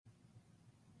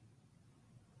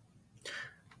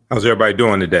How's everybody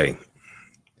doing today?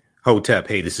 Hotep,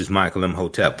 hey, this is Michael M.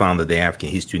 Hotep, founder of the African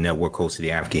History Network, host of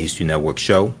the African History Network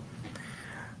show.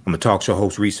 I'm a talk show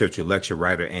host, researcher, lecturer,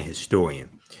 writer, and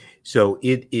historian. So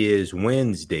it is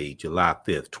Wednesday, July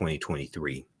 5th,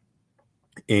 2023.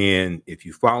 And if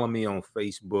you follow me on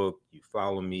Facebook, you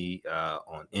follow me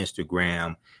on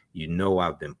Instagram, you know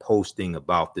I've been posting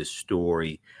about this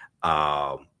story.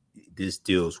 This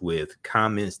deals with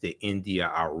comments that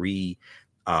India.Arie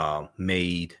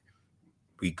made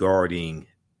regarding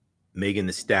Megan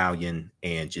Thee Stallion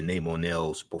and Janelle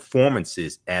Monáe's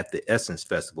performances at the Essence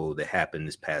Festival that happened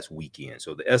this past weekend.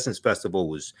 So the Essence Festival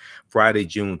was Friday,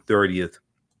 June 30th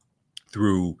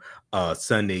through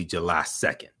Sunday, July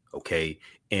 2nd. Okay.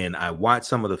 And I watched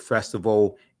some of the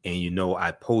festival, and, you know,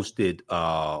 I posted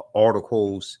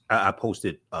articles. I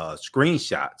posted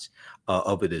screenshots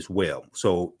of it as well.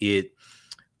 So it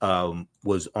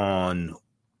was on,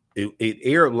 it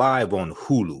aired live on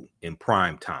Hulu in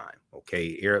prime time.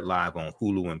 Okay, aired live on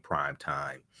Hulu in prime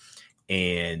time.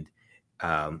 And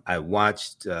I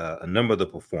watched a number of the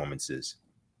performances.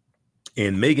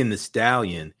 And Megan Thee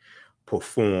Stallion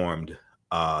performed,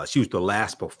 she was the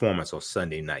last performance on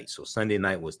Sunday night. So Sunday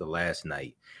night was the last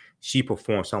night. She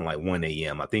performed something like 1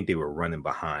 a.m. I think they were running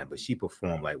behind, but she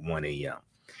performed like 1 a.m.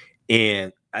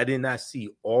 And I did not see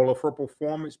all of her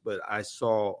performance, but I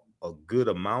saw a good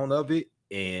amount of it.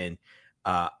 And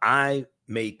I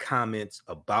made comments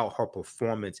about her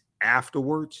performance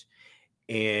afterwards.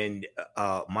 And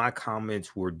my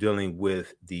comments were dealing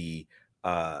with the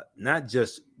not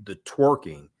just the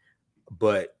twerking,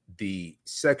 but the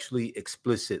sexually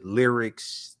explicit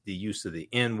lyrics, the use of the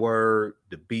N-word,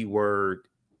 the B-word,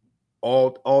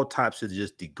 all types of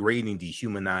just degrading,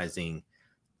 dehumanizing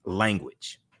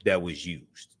language that was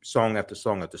used, song after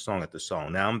song after song after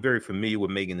song. Now, I'm very familiar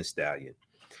with Megan Thee Stallion.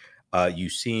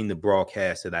 You've seen the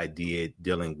broadcast that I did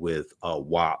dealing with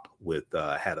WAP,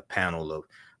 had a panel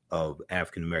of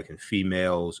African-American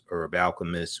females, Herb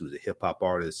Alchemist, who's a hip-hop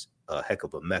artist, Heck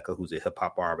of a Mecca, who's a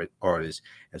hip-hop artist,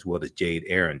 as well as Jade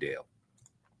Arendelle.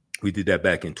 We did that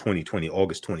back in 2020,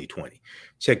 August 2020.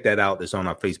 Check that out. It's on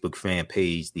our Facebook fan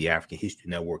page, the African History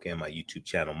Network, and my YouTube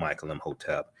channel, Michael M.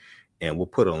 Hotep. And we'll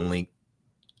put a link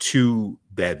to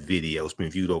that video. It's been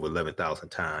viewed over 11,000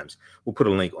 times. We'll put a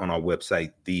link on our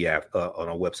website,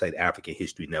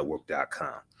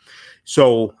 AfricanHistoryNetwork.com.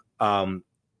 So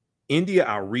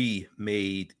India.Arie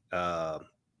made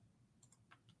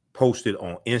posted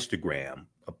on Instagram,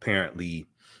 apparently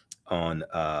on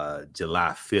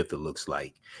July 5th, it looks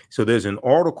like. So there's an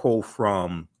article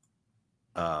from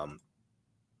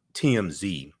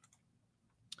TMZ.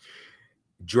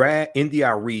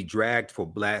 India.Arie dragged for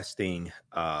blasting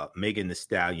Megan Thee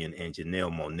Stallion and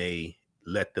Janelle Monáe.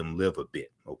 Let them live a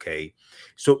bit. Okay.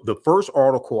 So the first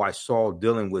article I saw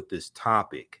dealing with this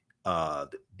topic,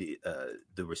 the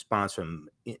response from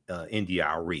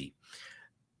India.Arie,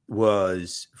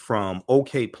 was from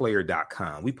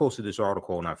okplayer.com. We posted this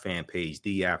article on our fan page,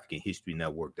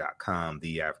 TheAfricanHistoryNetwork.com,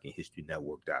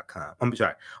 TheAfricanHistoryNetwork.com. I'm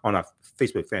sorry, on our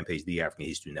Facebook fan page, The African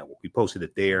History Network. We posted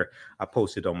it there. I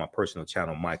posted on my personal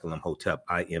channel, Michael M. Hotep,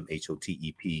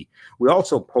 IMHOTEP. We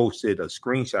also posted a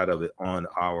screenshot of it on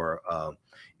our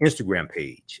Instagram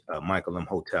page, Michael M.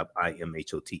 Hotep,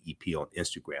 IMHOTEP on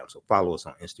Instagram. So follow us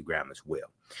on Instagram as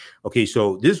well. Okay,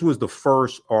 so this was the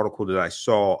first article that I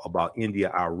saw about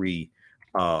India.Arie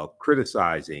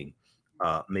criticizing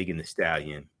Megan Thee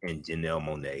Stallion and Janelle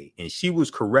Monáe. And she was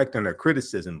correct in her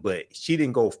criticism, but she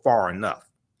didn't go far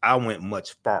enough. I went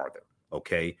much farther.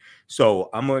 Okay, so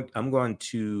we're going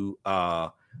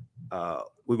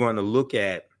to look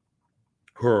at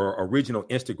her original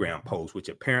Instagram post, which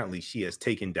apparently she has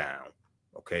taken down.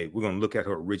 Okay, we're going to look at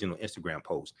her original Instagram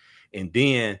post, and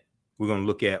then we're going to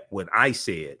look at what I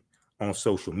said on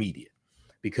social media,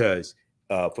 because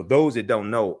for those that don't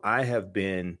know, I have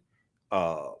been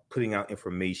putting out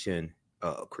information,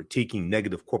 critiquing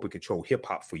negative corporate control hip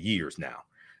hop for years now,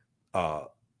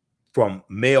 from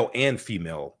male and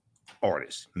female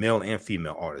artists,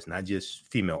 not just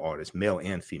female artists, male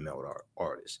and female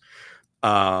artists.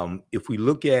 If we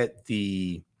look at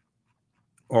the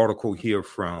article here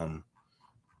from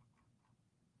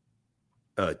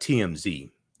TMZ,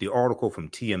 the article from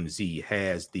TMZ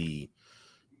has the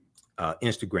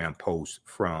Instagram post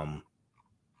from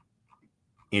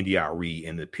India.Arie,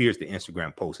 and it appears the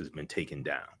Instagram post has been taken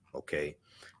down. Okay,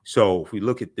 so if we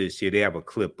look at this here, they have a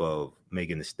clip of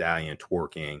Megan Thee Stallion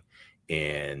twerking,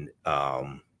 and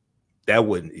that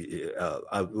wouldn't.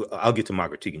 I'll get to my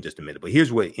critique in just a minute, but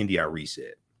here's what India.Arie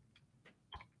said.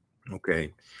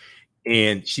 Okay,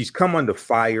 and she's come under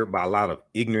fire by a lot of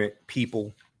ignorant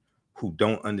people who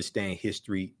don't understand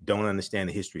history, don't understand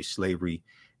the history of slavery,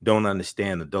 don't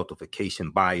understand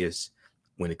adultification bias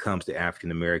when it comes to African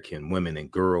American women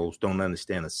and girls, don't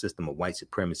understand the system of white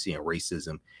supremacy and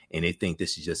racism, and they think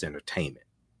this is just entertainment.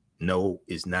 No,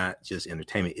 it's not just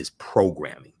entertainment. It's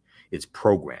programming. It's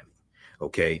programming.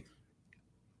 Okay.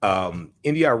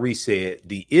 India.Arie said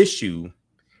the issue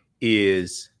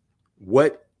is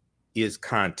what is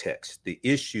context. The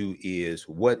issue is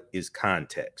what is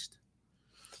context.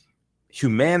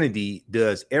 Humanity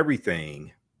does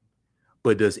everything,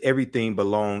 but does everything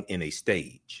belong in a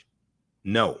stage?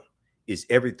 No. Is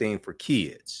everything for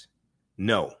kids?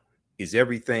 No. Is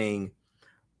everything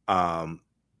for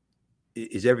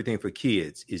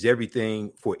kids? Is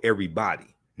everything for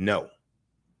everybody? No.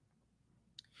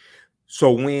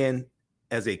 So when we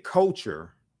as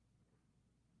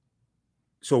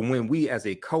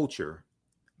a culture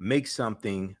make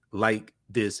something like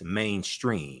this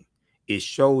mainstream, it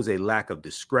shows a lack of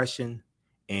discretion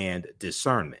and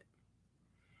discernment.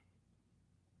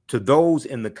 To those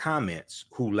in the comments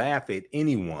who laugh at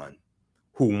anyone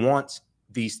who wants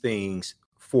these things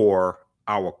for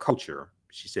our culture,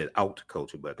 she said out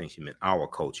culture, but I think she meant our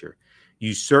culture,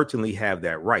 you certainly have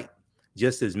that right.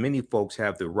 Just as many folks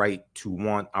have the right to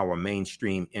want our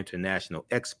mainstream international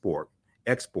export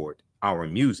our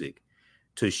music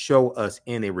to show us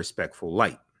in a respectful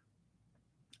light.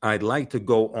 I'd like to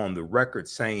go on the record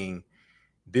saying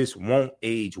this won't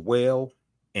age well,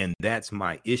 and that's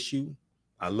my issue.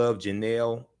 I love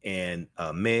Janelle and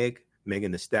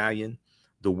Megan Thee Stallion,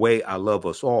 the way I love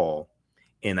us all,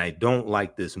 and I don't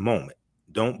like this moment.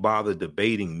 Don't bother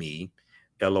debating me.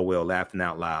 LOL, laughing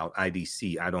out loud.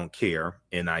 IDC, I don't care,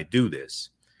 and I do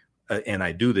this. And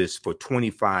I do this for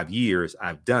 25 years.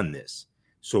 I've done this.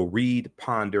 So read,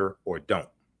 ponder, or don't.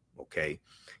 Okay.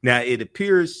 Now it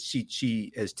appears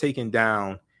she has taken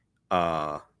down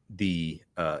the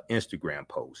Instagram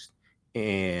post,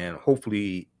 and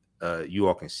hopefully you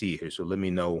all can see it here. So let me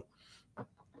know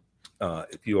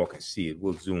if you all can see it.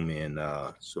 We'll zoom in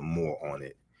some more on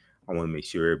it. I want to make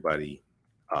sure everybody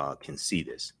can see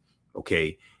this.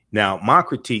 Okay. Now my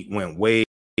critique went way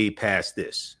past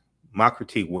this. We're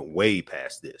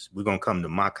going to come to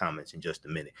my comments in just a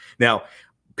minute. Now,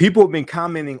 people have been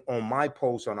commenting on my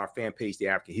post on our fan page, the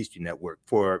African History Network,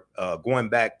 for going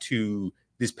back to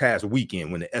this past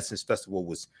weekend when the Essence Festival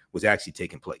was actually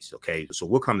taking place. Okay, so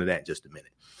we'll come to that in just a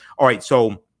minute. All right,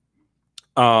 so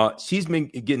she's been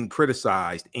getting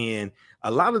criticized, and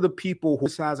a lot of the people who are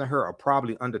criticizing her are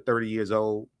probably under 30 years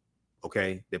old.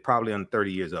 Okay, they're probably under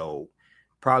 30 years old.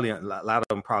 Probably a lot of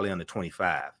them probably under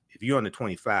 25. If you're under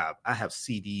 25, I have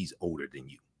CDs older than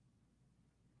you.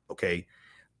 Okay.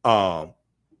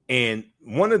 And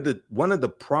one of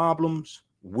the problems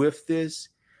with this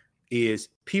is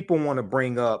people want to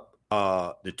bring up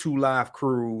the Two Live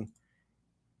Crew,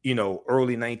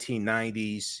 early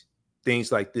 1990s,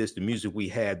 things like this, the music we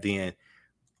had then.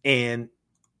 And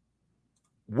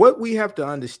what we have to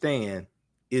understand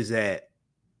is that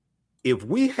if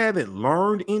we haven't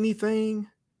learned anything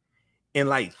in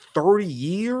like 30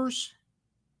 years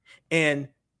and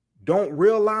don't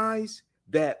realize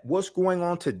that what's going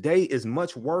on today is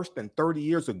much worse than 30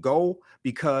 years ago,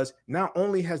 because not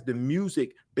only has the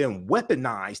music been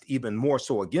weaponized even more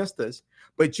so against us,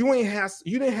 but you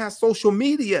didn't have social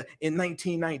media in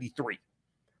 1993.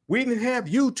 We didn't have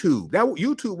YouTube. That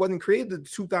YouTube wasn't created in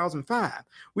 2005.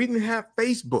 We didn't have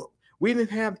Facebook. We didn't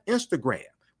have Instagram.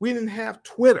 We didn't have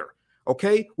Twitter.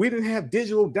 Okay, we didn't have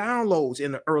digital downloads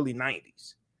in the early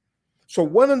 90s. So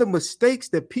one of the mistakes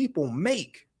that people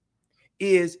make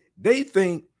is they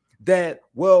think that,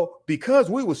 well, because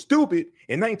we were stupid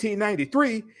in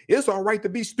 1993, it's all right to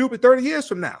be stupid 30 years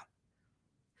from now.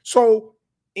 So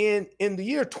in the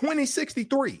year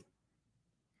 2063,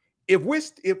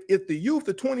 if the youth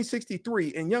of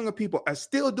 2063 and younger people are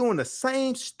still doing the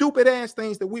same stupid ass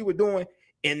things that we were doing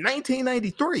in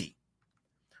 1993,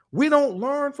 we don't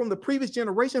learn from the previous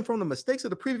generation, from the mistakes of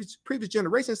the previous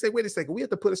generation, and say, wait a second, we have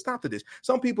to put a stop to this.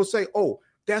 Some people say, oh,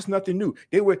 that's nothing new.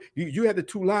 You had the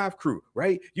Two Live Crew,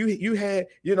 right? You had,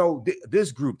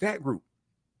 this group, that group.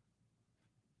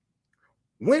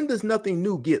 When does nothing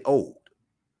new get old?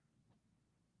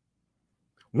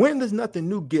 When does nothing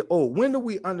new get old? When do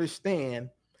we understand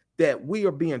that we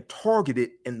are being targeted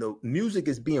and the music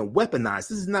is being weaponized?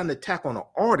 This is not an attack on the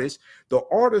artist. The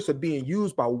artists are being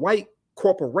used by white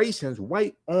corporations,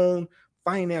 white-owned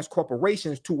finance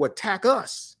corporations, to attack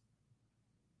us.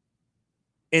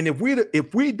 And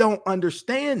if we don't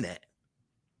understand that,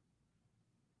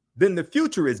 then the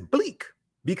future is bleak.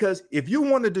 Because if you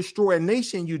want to destroy a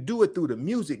nation, you do it through the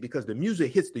music, because the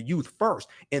music hits the youth first.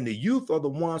 And the youth are the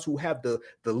ones who have the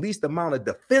least amount of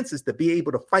defenses to be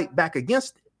able to fight back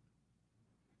against it.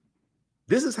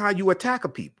 This is how you attack a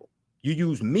people. You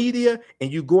use media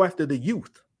and you go after the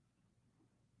youth.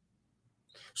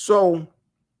 So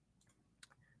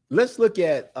let's look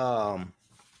at, I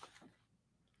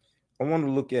want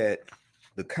to look at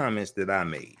the comments that I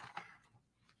made.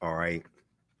 All right.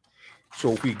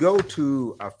 So if we go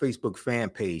to our Facebook fan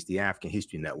page, the African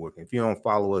History Network, if you don't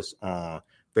follow us on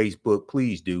Facebook,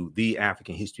 please do. The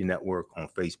African History Network on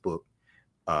Facebook.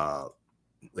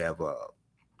 We have a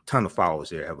ton of followers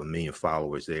there. I have 1 million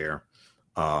followers there.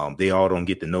 They all don't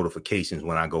get the notifications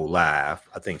when I go live.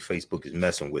 I think Facebook is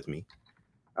messing with me.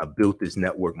 I built this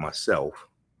network myself,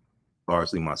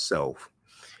 largely myself.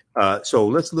 So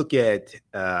let's look at,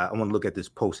 I want to look at this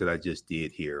post that I just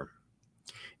did here.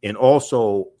 And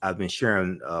also, I've been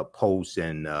sharing posts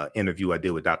and interview I did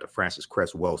with Dr. Frances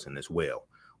Cress Welsing as well,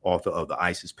 author of the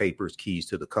ISIS Papers, Keys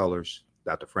to the Colors,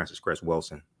 Dr. Frances Cress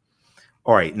Welsing.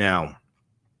 All right, now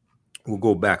we'll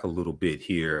go back a little bit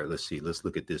here. Let's see. Let's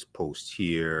look at this post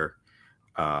here.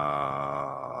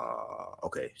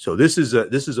 Okay, so this is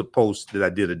a post that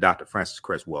I did of Dr. Frances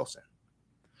Cress Welsing.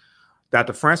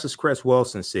 Dr. Frances Cress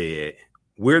Welsing said,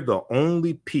 "We're the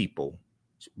only people,"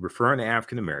 referring to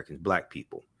African Americans, Black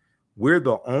people, "we're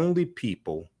the only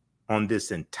people on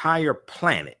this entire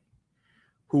planet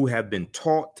who have been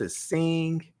taught to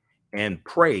sing and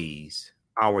praise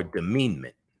our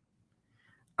demeanment.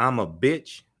 I'm a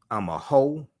bitch, I'm a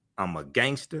hoe, I'm a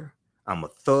gangster, I'm a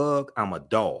thug, I'm a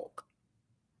dog.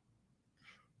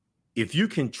 If you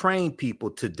can train people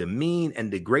to demean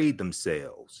and degrade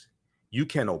themselves, you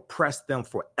can oppress them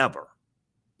forever.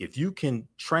 If you can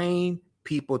train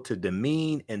people to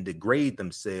demean and degrade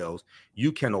themselves,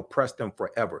 you can oppress them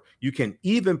forever. You can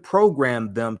even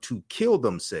program them to kill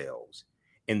themselves,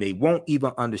 and they won't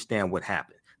even understand what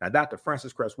happened." Now, Dr.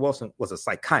 Frances Cress Welsing was a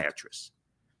psychiatrist,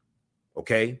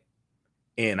 okay?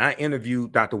 And I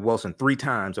interviewed Dr. Welsing 3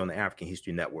 times on the African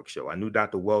History Network show. I knew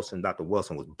Dr. Welsing. Dr.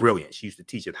 Welsing was brilliant. She used to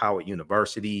teach at Howard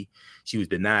University. She was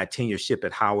denied tenureship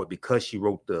at Howard because she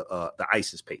wrote the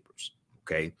ISIS papers,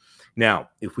 okay? Now,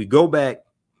 if we go back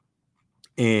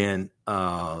and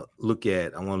I want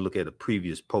to look at a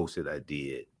previous post that I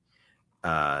did.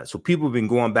 So people have been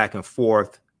going back and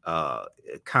forth,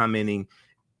 commenting,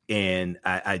 and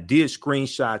I did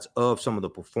screenshots of some of the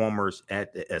performers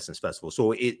at the Essence Festival.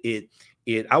 So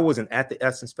I wasn't at the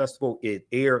Essence Festival. It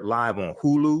aired live on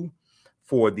Hulu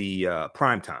for the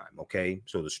prime time. Okay,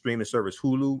 so the streaming service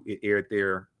Hulu, it aired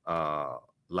there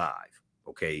live.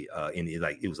 Okay, and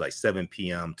it was like 7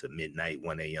 p.m. to midnight,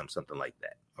 1 a.m., something like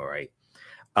that. All right.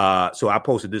 So I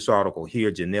posted this article here.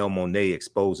 Janelle Monáe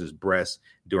exposes breasts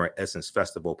during Essence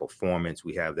Festival performance.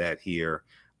 We have that here.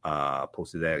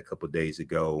 Posted that a couple of days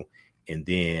ago. And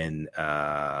then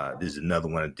this is another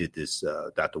one. I did this,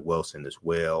 Dr. Welsing as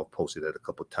well. Posted that a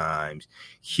couple of times.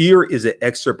 Here is an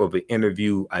excerpt of an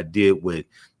interview I did with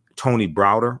Anthony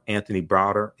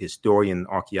Browder, historian,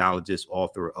 archaeologist,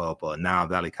 author of Nile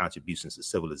Valley Contributions to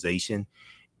Civilization.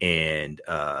 And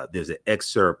there's an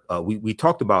excerpt. We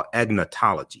talked about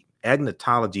agnotology.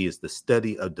 Agnotology is the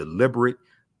study of deliberate,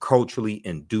 culturally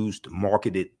induced,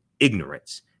 marketed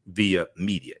ignorance via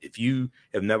media. If you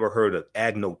have never heard of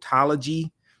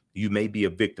agnotology, you may be a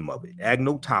victim of it.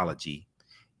 Agnotology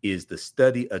is the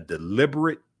study of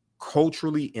deliberate,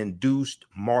 culturally induced,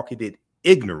 marketed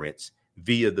ignorance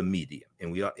via the media.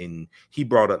 And he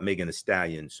brought up Megan Thee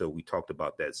Stallion, so we talked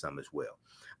about that some as well.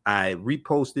 I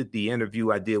reposted the interview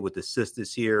I did with the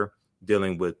sisters here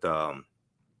dealing with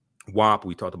WAP.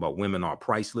 We talked about women are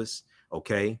priceless.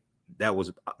 Okay, that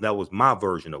was my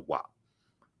version of WAP.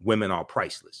 Women are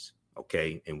priceless.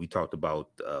 Okay, and we talked about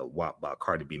WAP by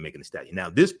Cardi B, Megan Thee Stallion. Now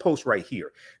this post right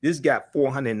here, this got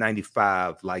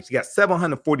 495 likes. You got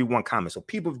 741 comments. So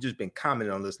people have just been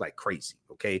commenting on this like crazy.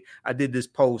 Okay, I did this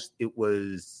post. It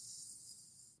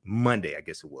was Monday, I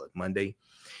guess it was Monday.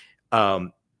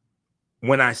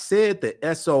 When I said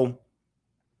the SO,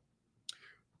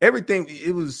 everything,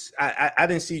 it was, I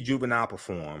didn't see Juvenile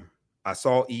perform. I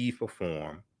saw Eve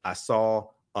perform. I saw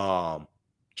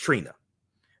Trina.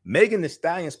 Megan Thee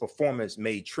Stallion's performance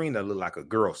made Trina look like a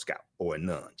Girl Scout or a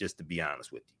nun, just to be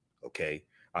honest with you. Okay.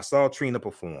 I saw Trina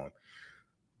perform.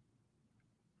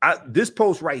 This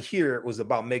post right here was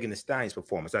about Megan Thee Stallion's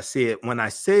performance. I said, when I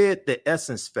said the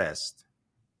Essence Fest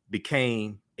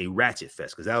became a ratchet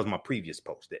fest, because that was my previous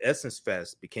post. The Essence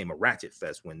Fest became a ratchet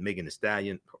fest when Megan Thee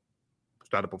Stallion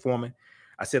started performing.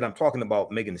 I said, I'm talking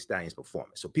about Megan Thee Stallion's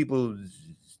performance. So people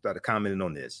started commenting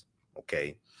on this.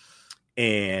 Okay.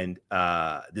 And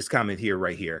this comment here,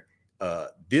 right here,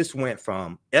 this went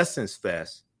from Essence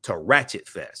Fest to Ratchet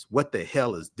Fest. What the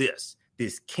hell is this?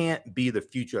 This can't be the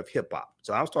future of hip hop.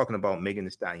 So I was talking about Megan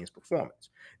Thee Stallion's performance.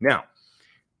 Now,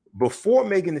 before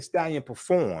Megan Thee Stallion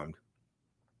performed,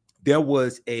 there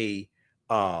was a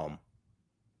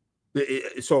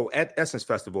so at Essence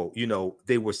Festival, you know,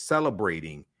 they were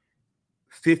celebrating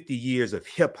 50 years of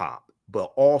hip hop,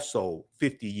 but also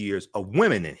 50 years of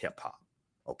women in hip hop.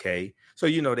 Okay, so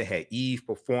you know they had Eve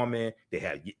performing, they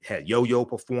had Yo-Yo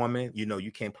performing. You know,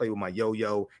 you can't play with my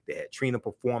Yo-Yo. They had Trina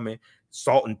performing,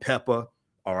 Salt and Pepper.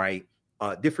 All right,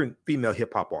 different female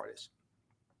hip hop artists.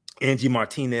 Angie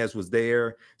Martinez was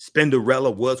there.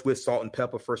 Spinderella was with Salt and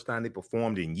Pepper, first time they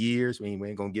performed in years. We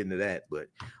ain't gonna get into that, but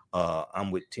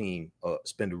I'm with Team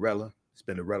Spinderella.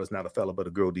 Spinderella's not a fella, but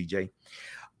a girl DJ.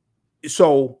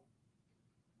 So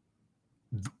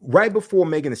right before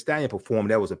Megan Thee Stallion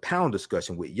performed, there was a panel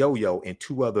discussion with Yo-Yo and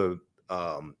two other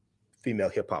female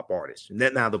hip hop artists.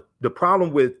 Now the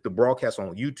problem with the broadcast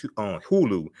on YouTube, on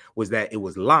Hulu, was that it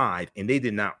was live and they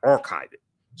did not archive it.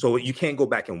 So you can't go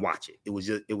back and watch it. It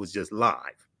was just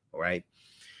live. All right.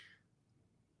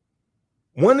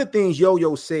 One of the things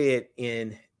Yo-Yo said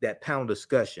in that panel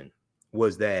discussion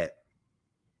was that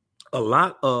a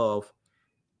lot of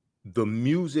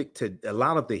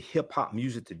the hip hop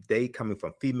music today coming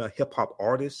from female hip hop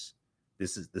artists.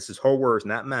 This is her words,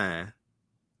 not mine,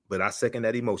 but I second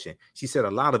that emotion. She said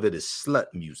a lot of it is slut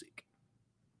music.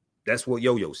 That's what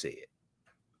Yo-Yo said,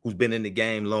 who's been in the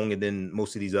game longer than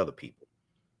most of these other people.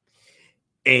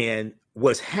 And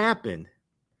what's happened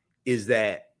is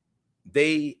that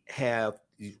they have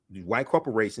these white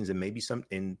corporations and maybe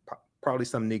probably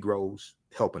some Negroes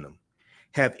helping them,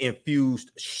 have infused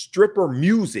stripper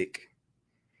music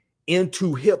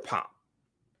into hip hop,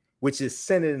 which is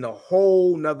sent it in a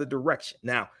whole nother direction.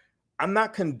 Now, I'm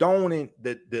not condoning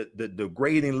the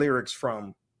degrading lyrics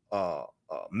from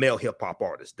male hip hop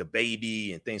artists, the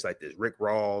Baby and things like this, Rick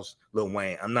Ross, Lil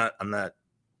Wayne. I'm not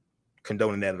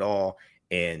condoning that at all.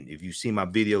 And if you see my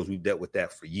videos, we've dealt with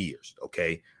that for years.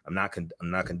 Okay, I'm not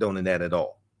condoning that at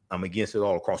all. I'm against it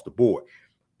all across the board.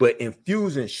 But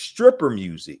infusing stripper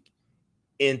music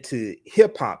into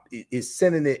hip hop is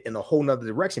sending it in a whole nother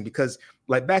direction, because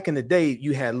like back in the day,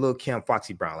 you had Lil Kim,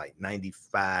 Foxy Brown, like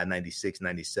 95, 96,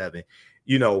 97,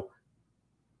 you know,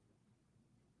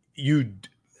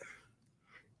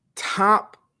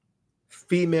 top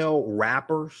female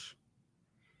rappers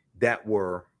that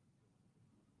were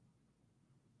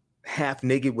half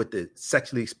naked with the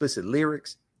sexually explicit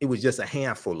lyrics. It was just a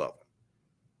handful of them.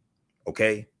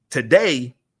 Okay.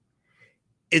 Today,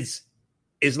 it's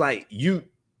like you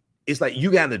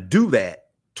got to do that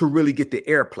to really get the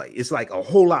airplay. It's like a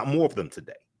whole lot more of them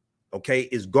today. Okay.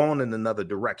 It's gone in another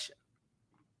direction.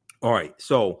 All right.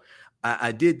 So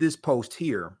I did this post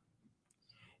here,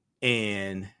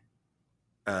 and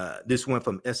this went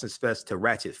from Essence Fest to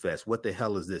Ratchet Fest. What the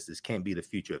hell is this? This can't be the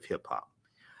future of hip hop.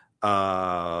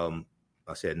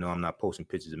 I said, no, I'm not posting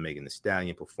pictures of Megan Thee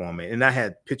Stallion performing. And I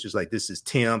had pictures like this is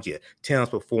Tim's. Yeah, Tim's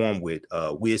performed with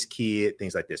WizKid,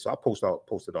 things like this. So I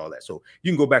posted all that. So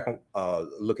you can go back and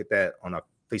look at that on our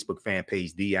Facebook fan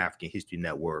page, The African History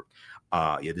Network.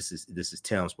 Yeah, this is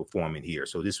Tim's performing here.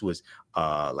 So this was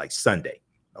like Sunday.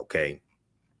 Okay,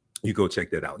 you go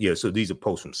check that out. Yeah, so these are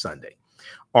posts from Sunday.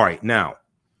 All right, now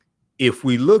if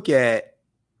we look at,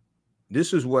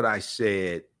 this is what I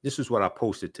said. This is what I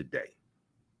posted today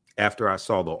after I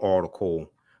saw the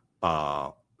article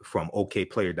from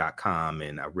okplayer.com,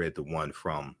 and I read the one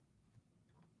from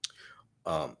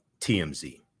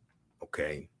TMZ.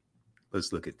 Okay,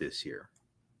 let's look at this here.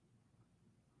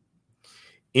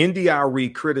 India.Arie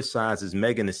criticizes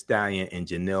Megan Thee Stallion and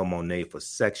Janelle Monáe for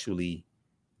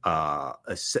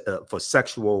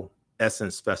sexual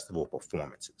Essence Festival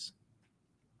performances.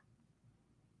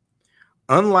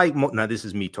 Unlike now, this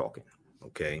is me talking.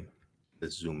 Okay,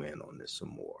 let's zoom in on this some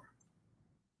more.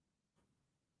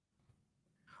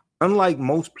 Unlike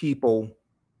most people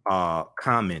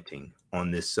commenting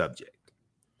on this subject,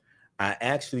 I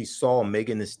actually saw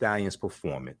Megan Thee Stallion's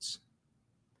performance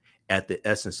at the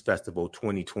Essence Festival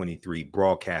 2023,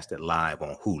 broadcasted live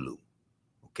on Hulu.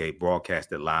 Okay,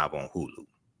 broadcasted live on Hulu.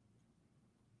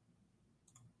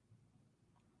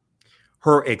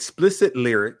 Her explicit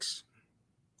lyrics,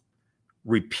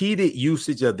 repeated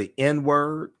usage of the N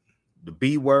word, the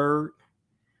B word,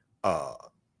 the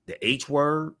H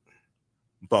word,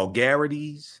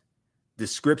 vulgarities,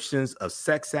 descriptions of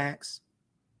sex acts,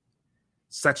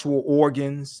 sexual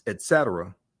organs,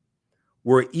 etc.,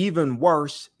 were even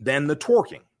worse than the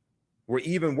twerking. Now,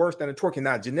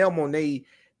 Janelle Monáe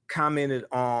commented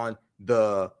on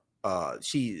the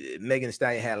Megan Thee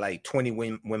Stallion had like 20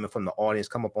 women from the audience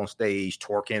come up on stage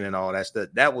twerking and all that stuff.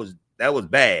 That was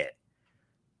bad,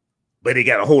 but it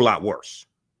got a whole lot worse.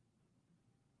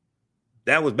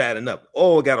 That was bad enough.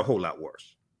 Oh, it got a whole lot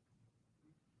worse.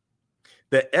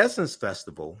 The Essence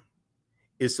Festival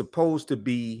is supposed to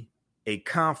be a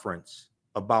conference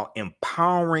about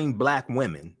empowering Black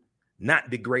women, not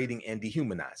degrading and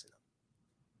dehumanizing them.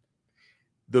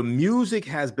 The music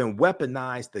has been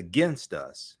weaponized against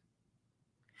us,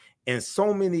 and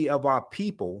so many of our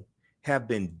people have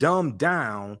been dumbed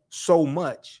down so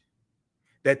much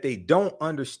that they don't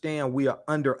understand we are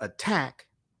under attack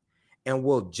and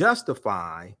will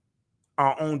justify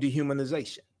our own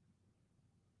dehumanization.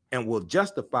 Now, at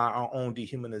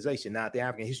the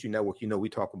African History Network, we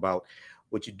talk about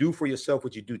what you do for yourself,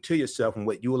 what you do to yourself, and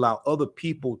what you allow other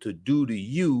people to do to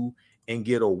you and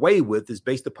get away with is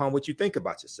based upon what you think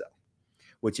about yourself.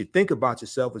 What you think about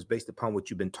yourself is based upon what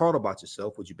you've been taught about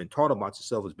yourself. What you've been taught about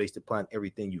yourself is based upon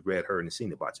everything you've read, heard, and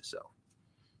seen about yourself.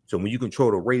 So when you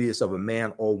control the radius of a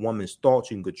man or woman's thoughts,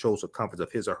 you can control the circumference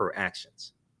of his or her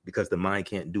actions, because the mind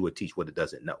can't do or teach what it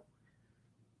doesn't know.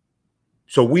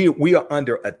 So we are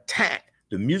under attack.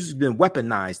 The music's been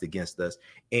weaponized against us,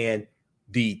 and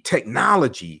the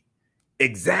technology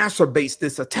exacerbates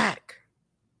this attack.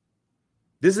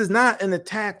 This is not an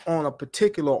attack on a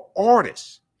particular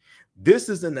artist. This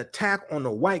is an attack on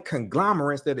the white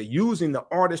conglomerates that are using the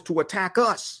artists to attack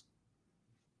us.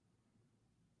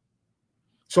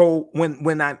 So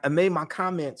when I made my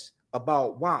comments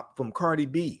about WAP from Cardi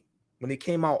B, when it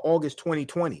came out August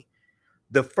 2020,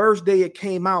 the first day it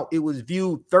came out, it was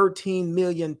viewed 13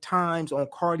 million times on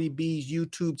Cardi B's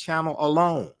YouTube channel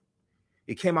alone.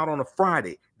 It came out on a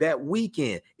Friday. That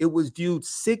weekend, it was viewed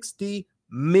 60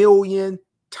 million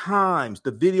times.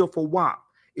 The video for WAP,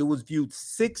 it was viewed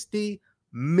 60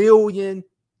 million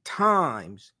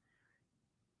times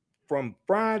from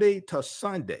Friday to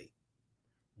Sunday,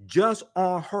 just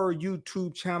on her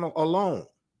YouTube channel alone.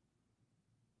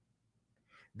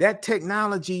 That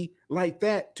technology like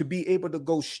that, to be able to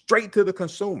go straight to the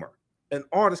consumer, an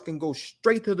artist can go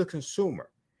straight to the consumer,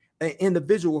 an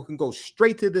individual can go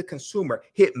straight to the consumer,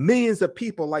 hit millions of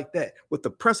people like that with the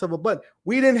press of a button.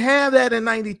 We didn't have that in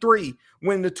 93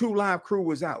 when the 2 Live Crew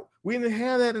was out. We didn't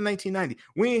have that in 1990.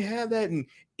 We didn't have that in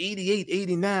 88,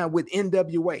 89 with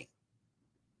NWA.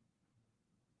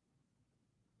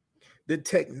 The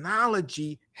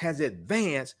technology has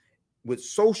advanced with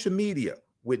social media,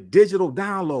 with digital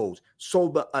downloads. So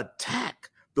the attack,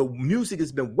 the music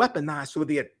has been weaponized. So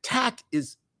the attack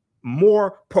is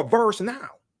more perverse now.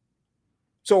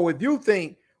 So if you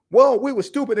think, well, we were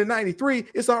stupid in 93,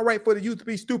 it's all right for the youth to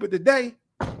be stupid today.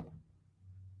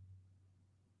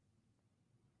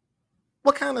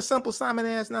 What kind of simple Simon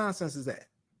ass nonsense is that?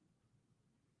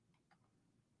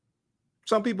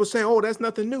 Some people say, oh, that's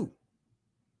nothing new.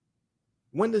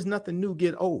 When does nothing new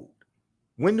get old?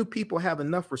 When do people have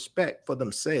enough respect for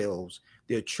themselves,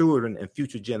 their children, and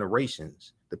future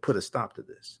generations to put a stop to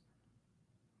this?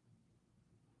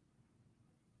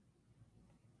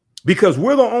 Because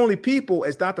we're the only people,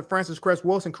 as Dr. Francis Cress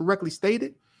Wilson correctly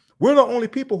stated, we're the only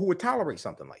people who would tolerate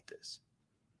something like this.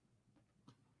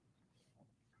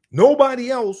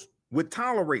 Nobody else would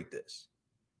tolerate this.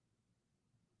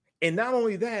 And not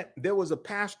only that, there was a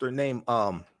pastor named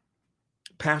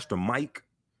Pastor Mike,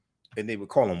 and they would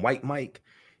call him White Mike.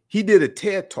 He did a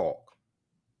TED Talk,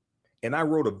 and I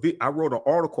wrote an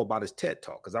article about his TED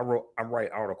Talk, because I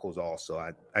write articles also.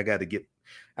 I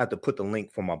have to put the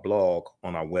link for my blog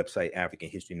on our website,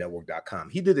 AfricanHistoryNetwork.com.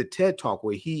 He did a TED Talk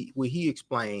where he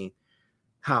explained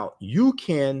how you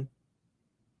can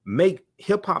make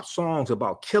hip hop songs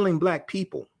about killing Black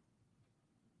people,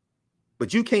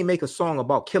 but you can't make a song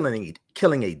about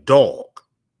killing a dog.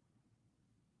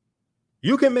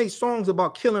 You can make songs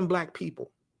about killing Black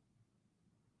people,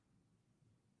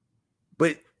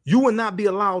 but you will not be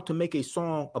allowed to make a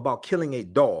song about killing a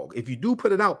dog. If you do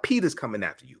put it out, PETA's coming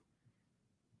after you.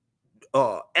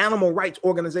 Animal rights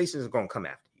organizations are going to come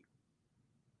after you.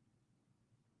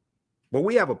 But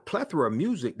we have a plethora of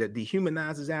music that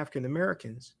dehumanizes African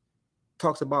Americans,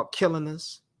 talks about killing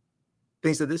us,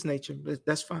 things of this nature.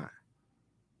 That's fine.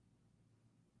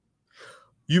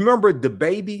 You remember the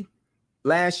baby?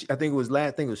 I think it was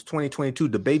 2022.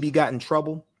 The baby got in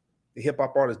trouble. The hip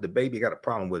hop artist, the baby, got a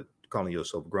problem with calling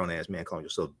yourself a grown ass man, calling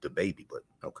yourself the baby. But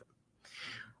okay,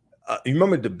 you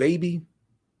remember the baby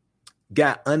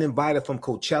got uninvited from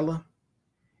Coachella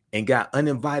and got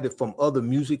uninvited from other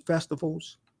music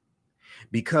festivals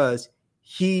because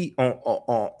he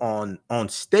on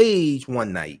stage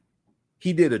one night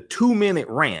he did a 2-minute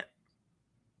rant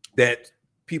that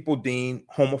people deemed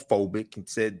homophobic and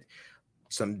said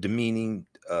some demeaning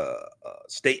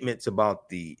statements about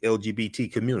the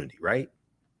LGBT community, right?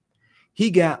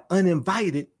 He got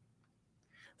uninvited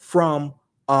from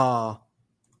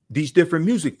these different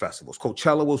music festivals.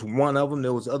 Coachella was one of them.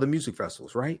 There was other music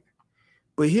festivals, right?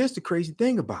 But here's the crazy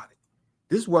thing about it.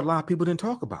 This is what a lot of people didn't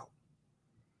talk about.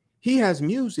 He has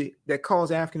music that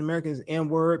calls African Americans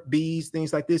N-word, B's,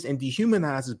 things like this, and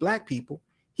dehumanizes Black people.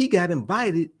 He got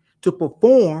invited to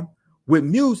perform with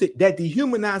music that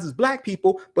dehumanizes Black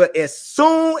people, but as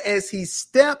soon as he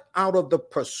stepped out of the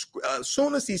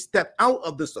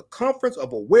circumference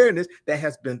of awareness that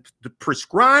has been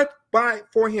prescribed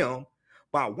for him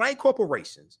by white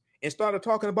corporations and started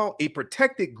talking about a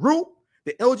protected group,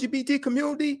 the LGBT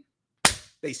community,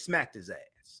 they smacked his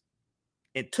ass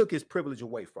and took his privilege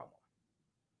away from him.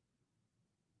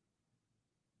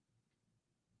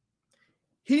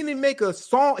 He didn't make a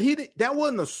song. That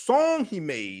wasn't a song he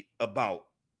made about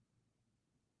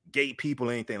gay people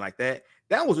or anything like that.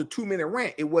 That was a 2-minute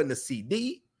rant. It wasn't a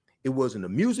CD. It wasn't a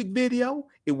music video.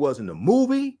 It wasn't a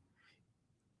movie.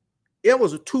 It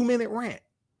was a 2-minute rant.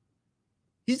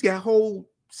 He's got whole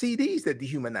CDs that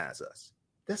dehumanize us.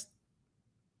 That's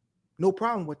no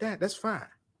problem with that. That's fine.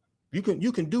 You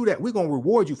can do that. We're going to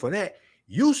reward you for that.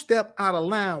 You step out of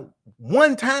line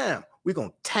one time, we're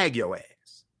going to tag your ass.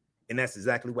 And that's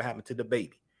exactly what happened to the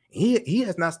baby. He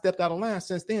has not stepped out of line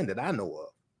since then that I know of.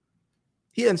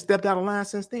 He hasn't stepped out of line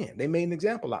since then. They made an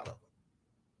example out of him.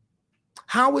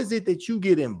 How is it that you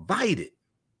get invited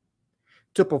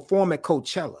to perform at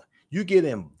Coachella? You get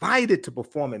invited to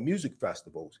perform at music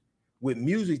festivals with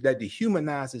music that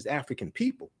dehumanizes African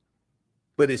people.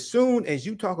 But as soon as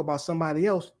you talk about somebody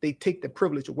else, they take the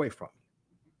privilege away from you.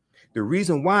 The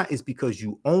reason why is because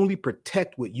you only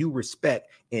protect what you respect,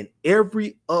 and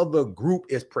every other group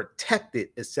is protected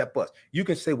except us. You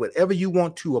can say whatever you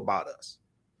want to about us.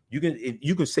 You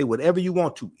can say whatever you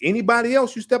want to. Anybody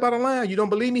else, you step out of line, you don't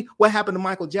believe me? What happened to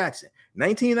Michael Jackson?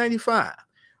 1995.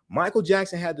 Michael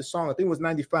Jackson had the song, I think it was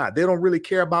 95. They don't really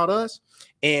care about us.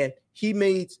 And he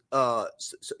made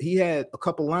he had a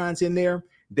couple lines in there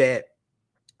that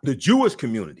the Jewish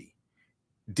community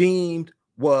deemed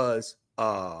was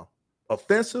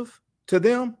offensive to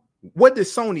them. What did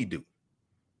Sony do?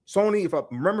 Sony, if I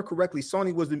remember correctly,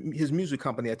 Sony was his music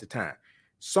company at the time.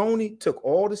 Sony took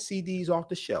all the CDs off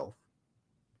the shelf,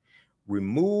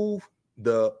 removed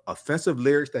the offensive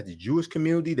lyrics that the Jewish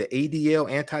community, the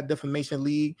ADL, Anti-Defamation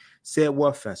League, said were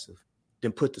offensive,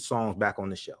 then put the songs back on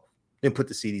the shelf, then put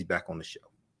the CDs back on the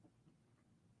shelf.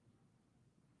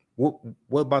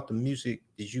 What about the music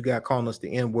that you got calling us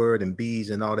the N-word and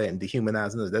B's and all that and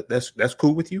dehumanizing us? That's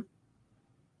cool with you?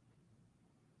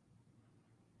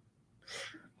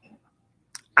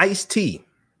 Ice-T,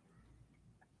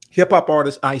 hip-hop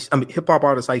artist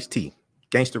Ice-T,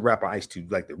 gangster rapper Ice-T,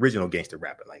 like the original gangster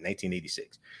rapper, like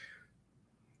 1986.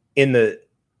 In the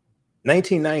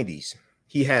 1990s,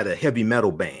 he had a heavy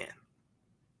metal band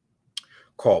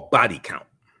called Body Count.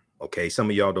 Okay, some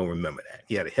of y'all don't remember that.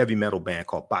 He had a heavy metal band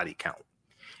called Body Count.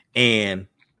 And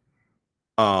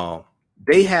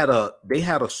they had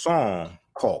a song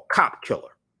called Cop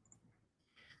Killer.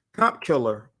 Cop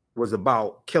Killer was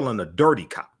about killing a dirty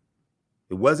cop.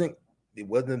 It wasn't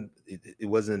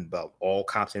about all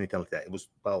cops or anything like that. It was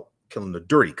about killing a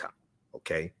dirty cop.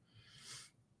 Okay.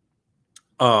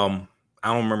 I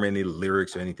don't remember any of the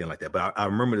lyrics or anything like that, but I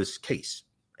remember this case,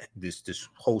 this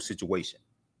whole situation.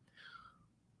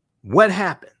 What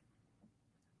happened?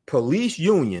 Police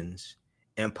unions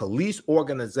and police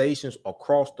organizations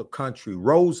across the country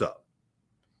rose up.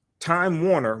 Time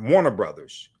Warner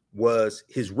Brothers was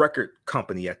his record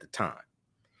company at the time.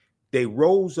 They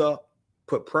rose up,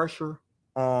 put pressure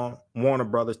on Warner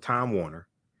Brothers, Time Warner.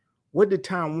 What did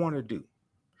Time Warner do?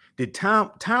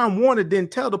 Time Warner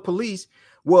didn't tell the police,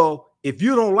 well, if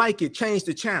you don't like it, change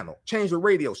the channel, change the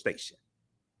radio station.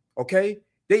 Okay?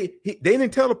 They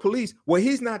didn't tell the police, well,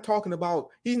 he's not talking about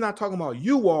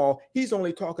you all, he's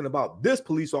only talking about this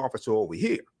police officer over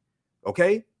here.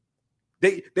 Okay?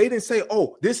 They didn't say,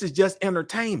 oh, this is just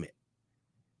entertainment.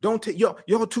 Don't take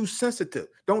you're too sensitive.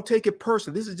 Don't take it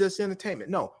personal. This is just entertainment.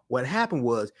 No, what happened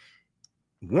was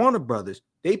Warner Brothers,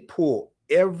 they pulled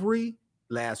every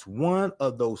last one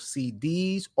of those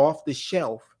CDs off the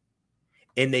shelf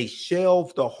and they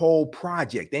shelved the whole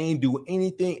project. They ain't do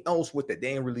anything else with it. They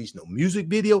ain't release no music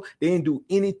video. They didn't do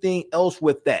anything else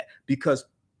with that because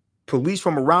police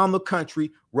from around the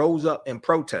country rose up and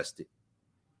protested.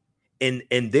 And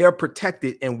they're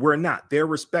protected and we're not. They're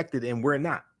respected and we're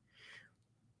not.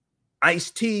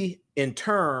 Ice-T, in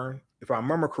turn, if I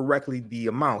remember correctly, the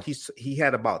amount he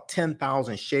had about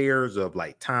 10,000 shares of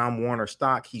like Time Warner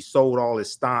stock. He sold all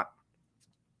his stock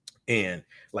and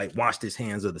like washed his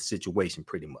hands of the situation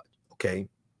pretty much. Okay.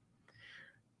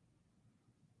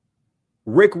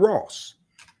 Rick Ross.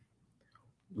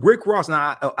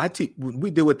 Now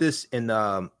we deal with this in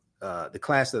the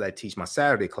class that I teach, my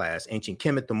Saturday class, Ancient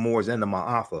Kemet, the Moors, and the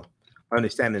Ma'afa,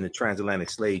 Understanding the Transatlantic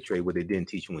Slave Trade, what they didn't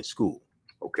teach you in school.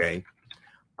 Okay.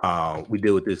 We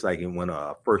deal with this like in one of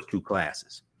our first two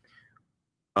classes.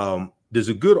 There's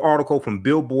a good article from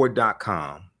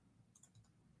Billboard.com.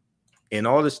 And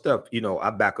all this stuff, you know, I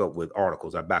back up with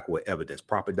articles. I back up with evidence.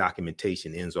 Proper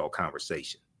documentation ends all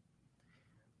conversation.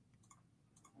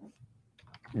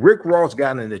 Rick Ross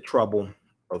got into trouble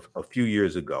a few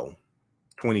years ago,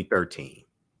 2013.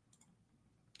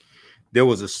 There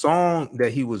was a song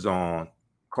that he was on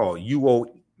called UOENO.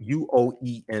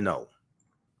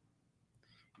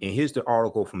 And here's the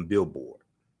article from Billboard.com.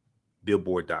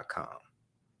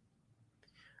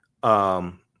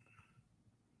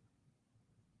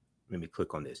 Let me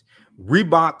click on this.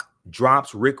 Reebok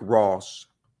drops Rick Ross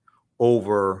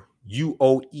over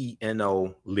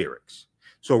UOENO lyrics.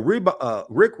 So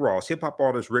Rick Ross, hip hop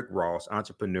artist Rick Ross,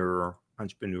 entrepreneur,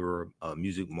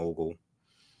 music mogul.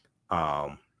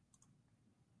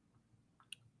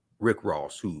 Rick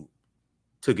Ross, who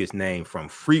took his name from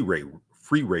Freeway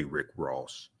Rick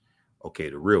Ross. Okay,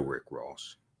 the real Rick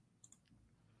Ross.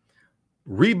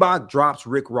 Reebok drops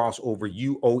Rick Ross over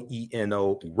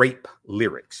UOENO rape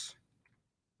lyrics.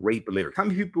 How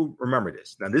many people remember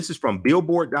this? Now, this is from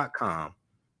Billboard.com,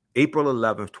 April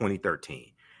 11th, 2013.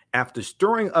 After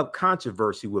stirring up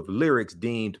controversy with lyrics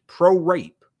deemed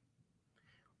pro-rape,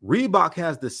 Reebok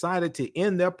has decided to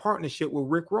end their partnership with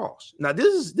Rick Ross. Now,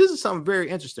 this is something very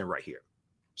interesting right here.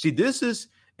 See, this is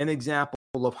an example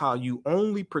of how you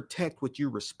only protect what you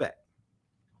respect.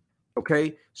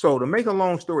 Okay, so to make a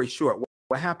long story short,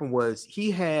 what happened was he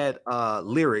had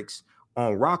lyrics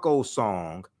on Rocco's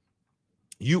song,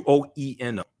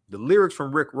 UOENO. The lyrics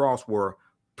from Rick Ross were,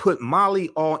 "Put Molly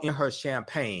all in her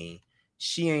champagne.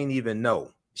 She ain't even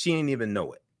know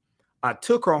it. I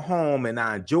took her home and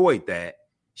I enjoyed that.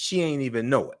 She ain't even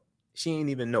know it.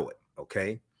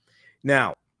 Okay.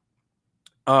 Now,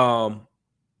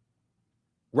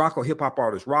 Rocco, hip hop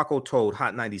artist Rocco, told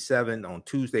Hot 97 on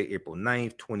Tuesday, April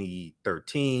 9th,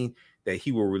 2013, that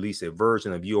he will release a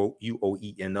version of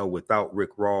UOENO without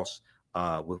Rick Ross,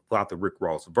 without the Rick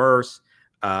Ross verse.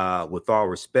 With all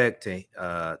respect to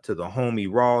the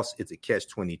homie Ross, it's a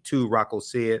catch-22, Rocco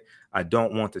said. I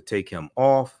don't want to take him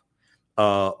off.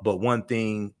 But one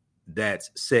thing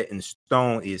that's set in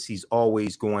stone is he's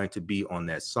always going to be on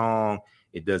that song.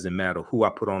 It doesn't matter who I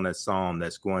put on that song,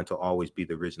 that's going to always be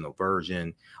the original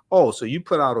version. Oh, so you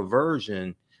put out a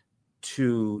version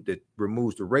that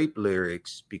removes the rape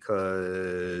lyrics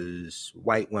because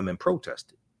white women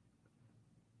protested.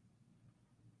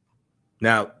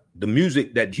 Now, the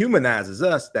music that humanizes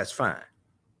us, that's fine.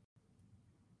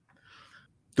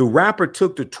 The rapper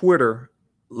took to Twitter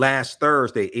last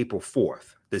Thursday, April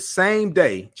 4th. The same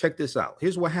day, check this out.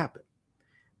 Here's what happened.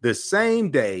 The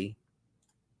same day,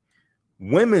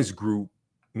 women's group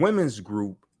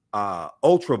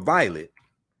Ultraviolet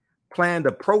planned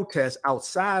a protest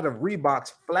outside of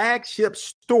Reebok's flagship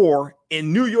store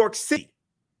in New York City.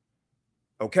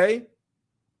 Okay?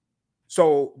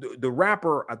 So the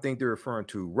rapper, I think they're referring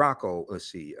to Rocco. Let's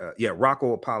see.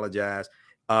 Rocco apologized.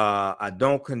 I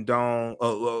don't condone.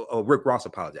 Rick Ross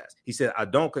apologized. He said, I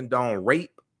don't condone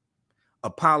rape.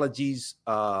 Apologies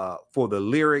for the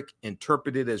lyric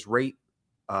interpreted as rape.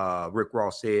 Rick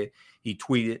Ross said. He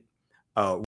tweeted,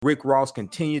 Rick Ross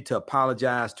continued to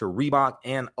apologize to Reebok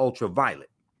and Ultraviolet.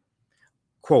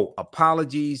 Quote,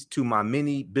 apologies to my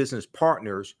many business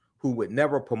partners who would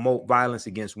never promote violence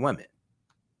against women.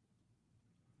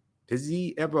 Does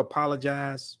he ever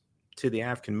apologize to the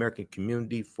African-American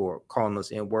community for calling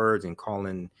us N-words and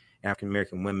calling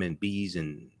African-American women bees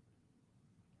and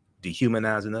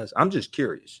dehumanizing us? I'm just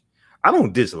curious. I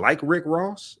don't dislike Rick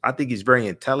Ross. I think he's very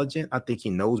intelligent. I think he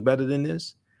knows better than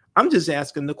this. I'm just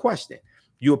asking the question.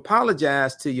 You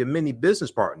apologize to your many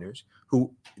business partners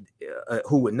who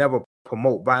would never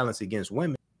promote violence against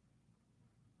women.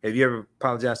 Have you ever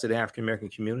apologized to the African-American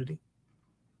community?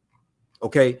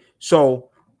 Okay, so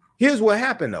here's what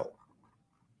happened, though.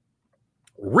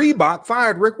 Reebok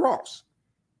fired Rick Ross.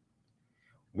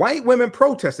 White women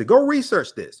protested. Go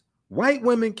research this. White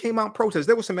women came out and protested.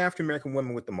 There were some African-American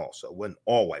women with them also. It wasn't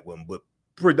all white women, but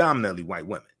predominantly white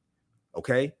women.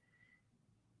 Okay?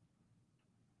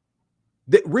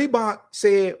 Reebok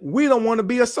said, we don't want to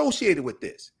be associated with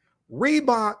this.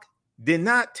 Reebok did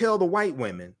not tell the white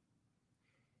women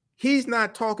He's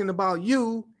not talking about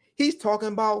you. He's talking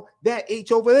about that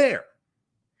H over there.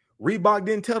 Reebok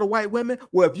didn't tell the white women,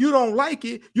 well, if you don't like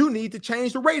it, you need to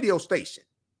change the radio station.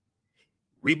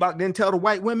 Reebok didn't tell the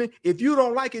white women, if you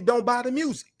don't like it, don't buy the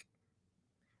music.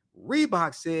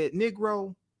 Reebok said,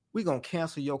 Negro, we're going to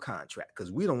cancel your contract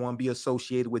because we don't want to be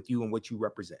associated with you and what you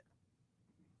represent.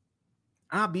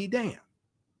 I'll be damned.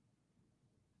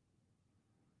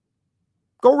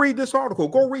 Go read this article.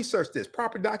 Go research this.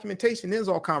 Proper documentation ends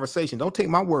all conversation. Don't take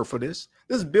my word for this.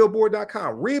 This is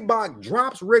Billboard.com. Reebok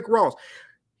drops Rick Ross.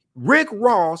 Rick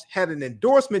Ross had an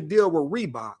endorsement deal with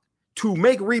Reebok to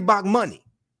make Reebok money.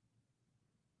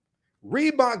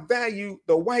 Reebok valued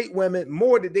the white women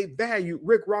more than they valued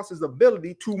Rick Ross's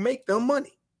ability to make them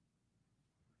money.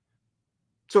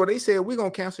 So they said, we're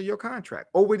going to cancel your contract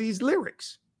over these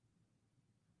lyrics.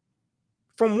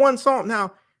 From one song.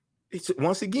 Now, it's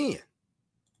once again,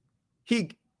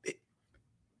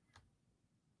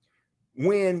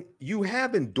 when you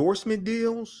have endorsement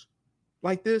deals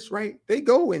like this, right? They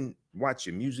go and watch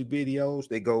your music videos.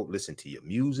 They go listen to your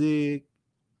music,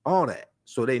 all that.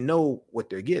 So they know what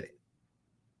they're getting.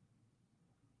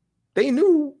 They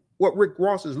knew what Rick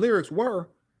Ross's lyrics were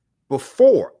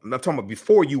before. I'm talking about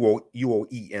before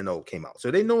UOENO came out.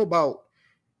 So they know about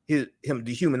him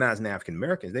dehumanizing African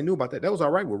Americans. They knew about that. That was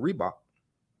all right with Reebok.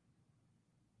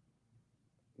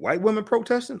 White women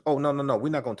protesting? Oh, no. We're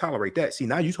not going to tolerate that. See,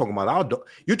 now you're talking about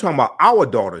our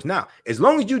daughters. Now, as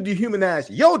long as you dehumanize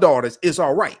your daughters, it's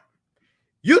all right.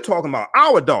 You're talking about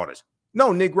our daughters.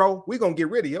 No, Negro, we're going to get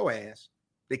rid of your ass.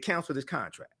 They cancel this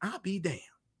contract. I'll be damned.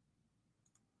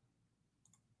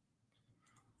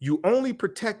 You only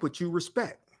protect what you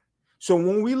respect. So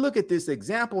when we look at this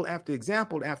example after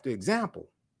example after example,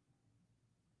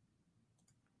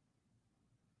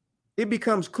 it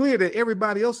becomes clear that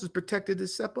everybody else is protected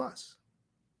except us.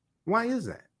 Why is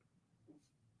that?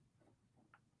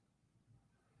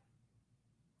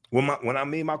 When I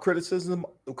made my criticism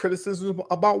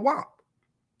about WAP,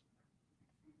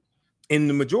 and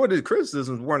the majority of the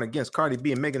criticisms weren't against Cardi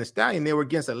B and Megan Thee Stallion, they were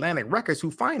against Atlantic Records,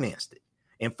 who financed it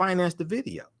and financed the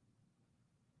video.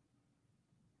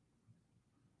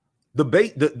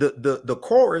 The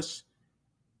chorus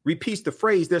repeats the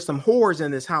phrase, "There's some whores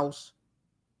in this house,"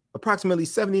 approximately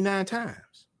 79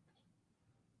 times.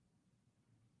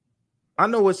 I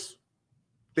know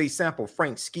they sample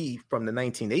Frank Ski from the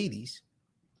 1980s,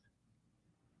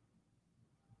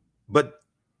 but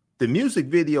the music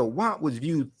video WAP was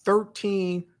viewed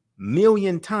 13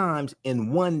 million times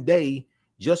in one day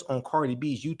just on Cardi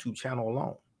B's YouTube channel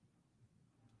alone.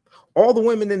 All the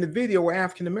women in the video were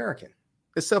African American,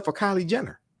 except for Kylie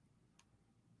Jenner.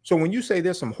 So when you say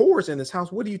there's some whores in this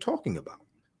house, what are you talking about?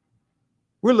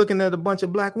 We're looking at a bunch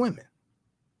of black women.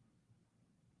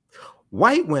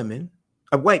 White women,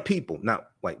 white people,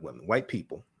 not white women, white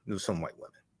people, there's some white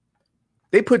women.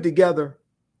 They put together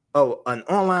an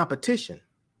online petition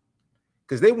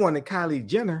because they wanted Kylie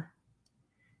Jenner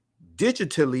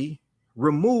digitally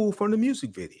removed from the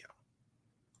music video.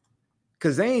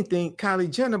 Because they ain't think Kylie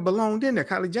Jenner belonged in there.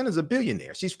 Kylie Jenner's a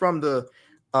billionaire. She's from the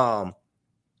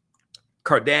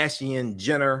Kardashian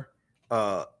Jenner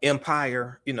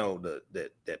empire,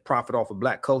 that profit off of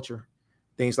black culture,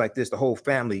 things like this. The whole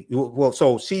family. Well,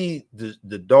 so she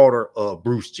the daughter of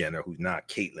Bruce Jenner, who's not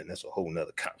Caitlyn. That's a whole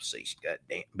nother conversation. God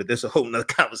damn. But that's a whole nother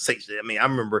conversation. I mean, I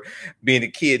remember being a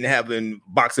kid and having a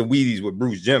box of Wheaties with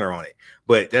Bruce Jenner on it.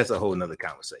 But that's a whole nother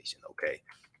conversation. Okay.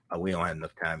 We don't have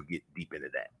enough time to get deep into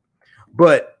that.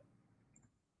 But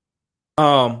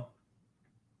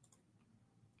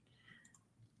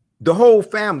the whole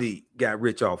family got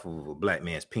rich off of a black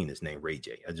man's penis named Ray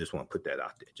J. I just want to put that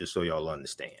out there just so y'all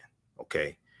understand.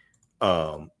 Okay.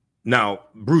 Now,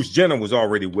 Bruce Jenner was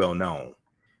already well known.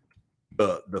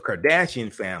 The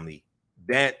Kardashian family,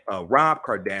 that Rob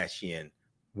Kardashian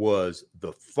was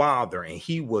the father, and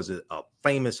he was a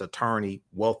famous attorney,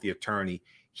 wealthy attorney.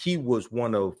 He was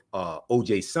one of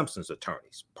O.J. Simpson's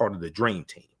attorneys, part of the Dream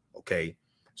Team. Okay.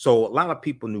 So a lot of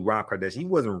people knew Rob Kardashian. He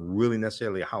wasn't really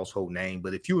necessarily a household name,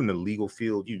 but if you were in the legal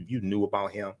field, you knew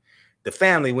about him. The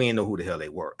family, we didn't know who the hell they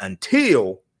were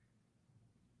until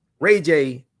Ray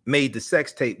J made the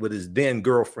sex tape with his then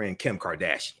girlfriend, Kim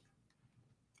Kardashian.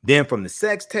 Then from the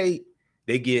sex tape,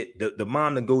 they get the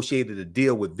mom negotiated a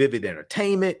deal with Vivid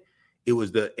Entertainment. It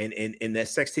was and that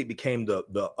sex tape became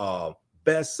the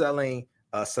best-selling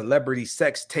celebrity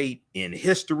sex tape in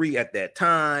history at that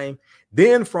time.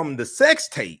 Then from the sex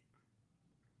tape,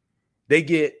 they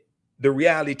get the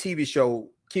reality TV show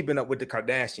Keeping Up with the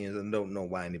Kardashians. I don't know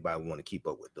why anybody would want to keep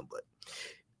up with them, but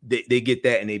they get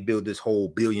that and they build this whole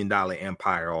 $1 billion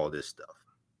empire, all this stuff.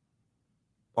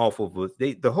 off of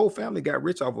the whole family got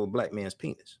rich off of a black man's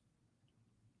penis.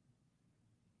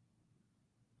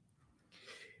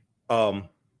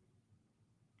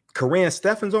 Corinne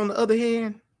Steffens, on the other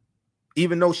hand,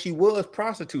 even though she was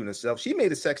prostituting herself, she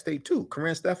made a sex tape too.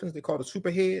 Corinne Steffens, they called her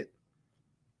Superhead.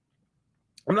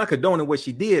 I'm not condoning what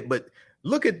she did, but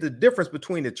look at the difference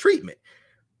between the treatment.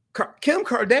 Kim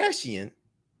Kardashian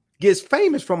gets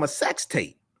famous from a sex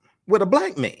tape with a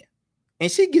black man,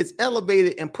 and she gets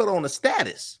elevated and put on a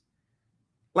status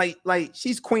like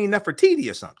she's Queen Nefertiti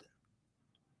or something.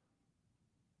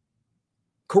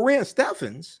 Corinne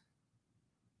Steffens,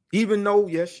 even though,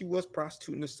 yes, she was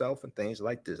prostituting herself and things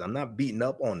like this. I'm not beating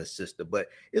up on the sister, but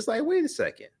it's like, wait a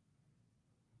second.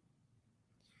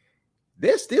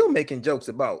 They're still making jokes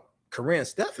about Corinne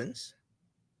Steffens.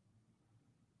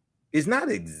 It's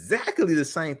not exactly the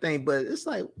same thing, but it's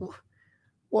like,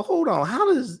 well, hold on.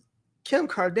 How does Kim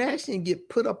Kardashian get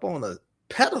put up on a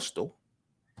pedestal?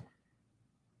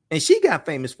 And she got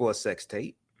famous for a sex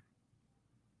tape.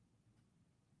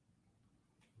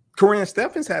 Corinne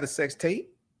Steffens had a sex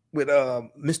tape with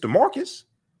Mr. Marcus.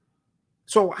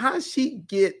 So how does she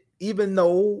get, even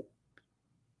though,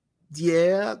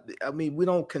 yeah, I mean, we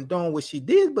don't condone what she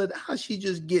did, but how she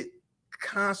just get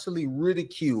constantly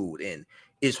ridiculed, and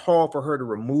it's hard for her to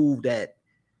remove that,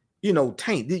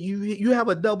 taint. You have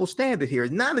a double standard here.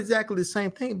 It's not exactly the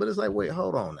same thing, but it's like, wait,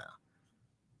 hold on now.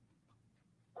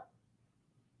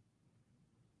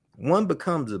 One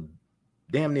becomes a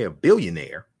damn near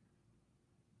billionaire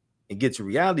and gets a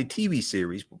reality TV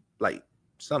series, like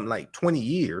something like 20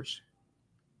 years,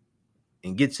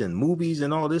 and gets in movies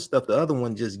and all this stuff. The other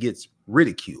one just gets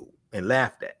ridiculed and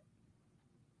laughed at.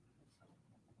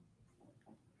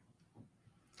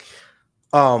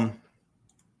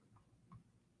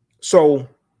 So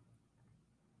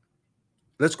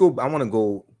let's go. I want to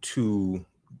go to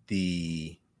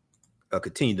the I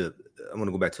want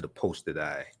to go back to the post that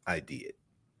I did.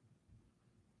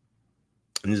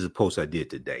 And this is a post I did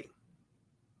today.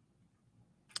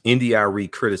 India.Arie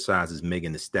criticizes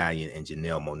Megan Thee Stallion and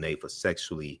Janelle Monáe for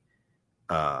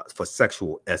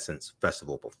sexual essence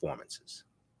festival performances.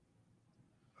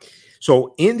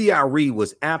 So India.Arie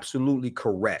was absolutely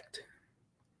correct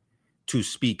to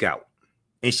speak out.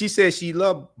 And she said she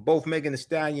loved both Megan Thee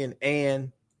Stallion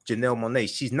and Janelle Monáe.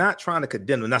 She's not trying to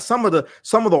condemn them. Now, some of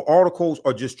the articles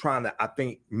are just trying to, I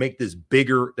think, make this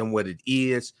bigger than what it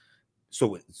is.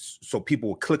 So people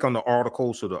will click on the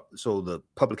article so the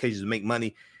publications make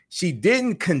money. She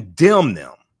didn't condemn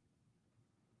them.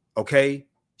 Okay?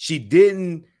 She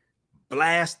didn't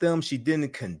blast them. She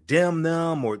didn't condemn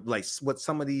them, or like what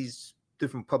some of these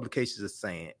different publications are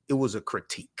saying. It was a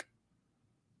critique.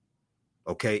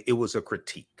 Okay? It was a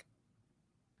critique.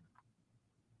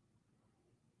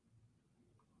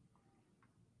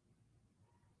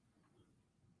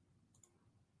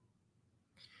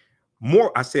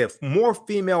 More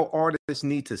female artists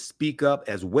need to speak up,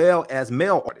 as well as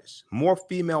male artists. More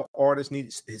female artists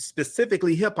need,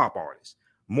 specifically hip hop artists.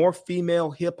 More female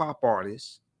hip hop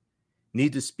artists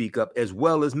need to speak up, as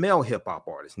well as male hip hop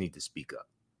artists need to speak up.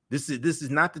 This is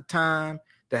not the time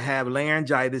to have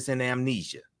laryngitis and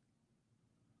amnesia,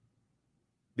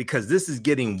 because this is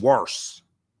getting worse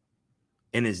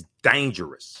and is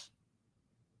dangerous.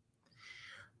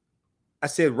 I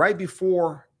said right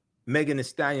before Megan Thee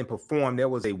Stallion performed, there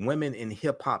was a women in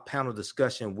hip hop panel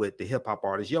discussion with the hip hop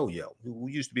artist Yo-Yo, who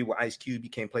used to be with Ice Cube. He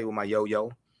came play with my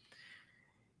Yo-Yo.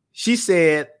 She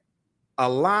said a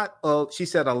lot of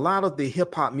the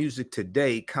hip hop music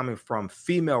today coming from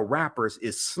female rappers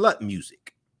is slut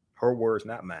music. Her words,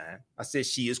 not mine. I said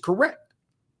she is correct.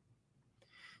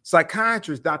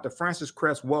 Psychiatrist Dr. Frances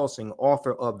Cress Welsing,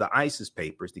 author of the ISIS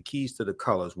Papers, The Keys to the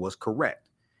Colors, was correct.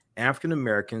 African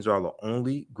Americans are the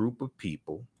only group of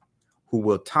people who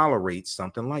will tolerate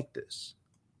something like this.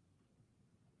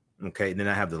 Okay, then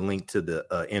I have the link to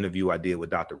the interview I did with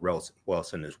Dr.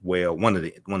 Wilson as well. One of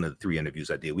the 3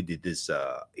 interviews I did. We did this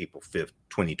April 5th,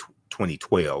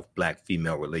 2012, Black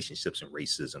Female Relationships and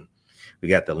Racism. We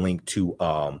got the link to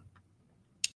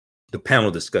the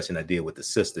panel discussion I did with the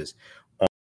sisters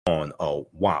on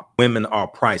WAP. Women are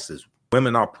priceless.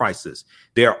 Women are priceless.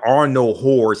 There are no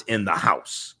whores in the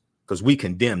house, because we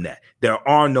condemn that. There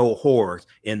are no whores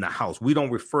in the house. We don't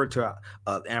refer to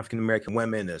African-American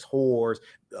women as whores,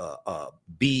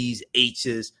 B's,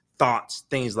 H's, thoughts,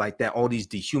 things like that, all these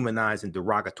dehumanizing,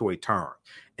 derogatory terms.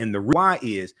 And the why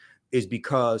is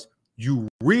because you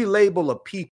relabel a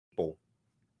people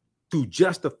to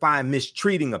justify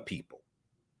mistreating a people.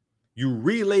 You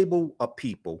relabel a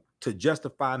people to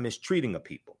justify mistreating a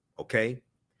people, okay?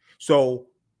 So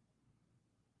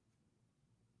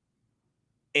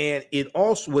And it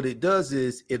also, what it does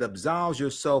is it absolves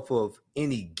yourself of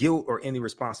any guilt or any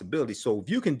responsibility. So if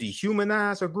you can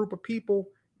dehumanize a group of people,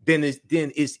 then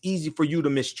it's easy for you to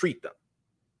mistreat them,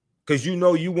 because you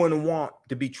know you wouldn't want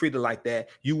to be treated like that.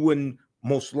 You wouldn't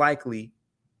most likely,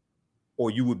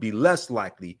 or you would be less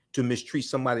likely to mistreat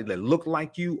somebody that looked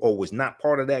like you or was not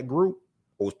part of that group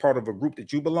or was part of a group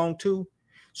that you belong to.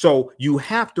 So you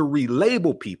have to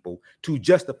relabel people to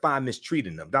justify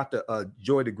mistreating them. Dr.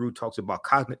 Joy DeGruy talks about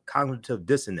cognitive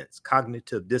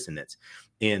dissonance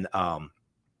in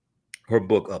her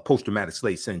book, Post-Traumatic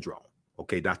Slave Syndrome.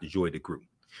 Okay, Dr. Joy DeGruy.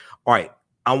 All right,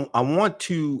 I want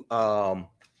to,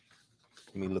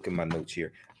 let me look at my notes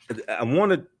here. I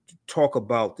want to talk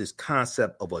about this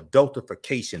concept of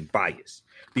adultification bias,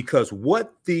 because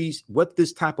what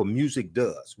this type of music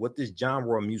does, what this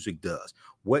genre of music does,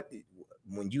 when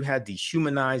you have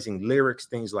dehumanizing lyrics,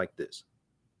 things like this,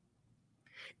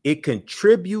 it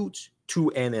contributes to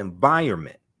an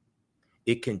environment.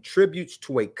 It contributes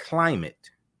to a climate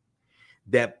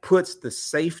that puts the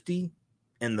safety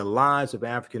and the lives of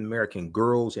African-American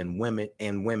girls and women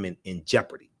in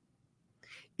jeopardy.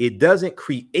 It doesn't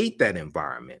create that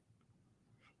environment.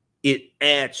 It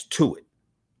adds to it.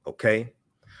 Okay.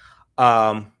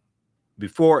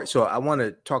 So I want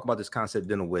to talk about this concept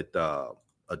dealing with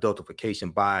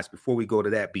adultification bias. Before we go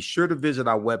to that, be sure to visit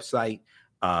our website,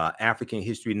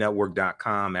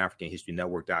 AfricanHistoryNetwork.com,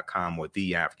 AfricanHistoryNetwork.com, or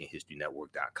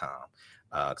TheAfricanHistoryNetwork.com,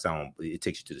 because it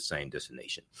takes you to the same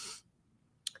destination.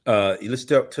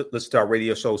 Let's start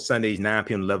radio show Sundays 9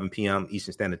 p.m. 11 p.m.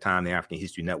 Eastern Standard Time, the African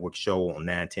History Network show on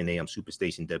 9:10 a.m.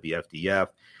 Superstation WFDF.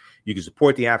 You can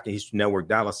support the African History Network,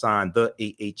 $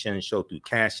 the AHN show through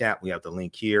Cash App. We have the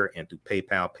link here, and through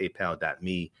PayPal,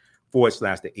 paypal.me/the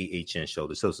AHN show.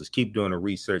 The sources keep doing the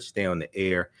research, stay on the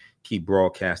air, keep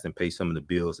broadcasting, pay some of the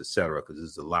bills, etc., because this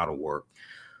is a lot of work.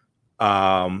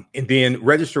 And then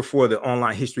register for the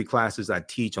online history classes I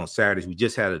teach on Saturdays. We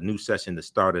just had a new session that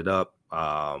started up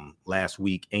last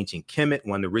week. Ancient Kemet,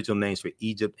 one of the original names for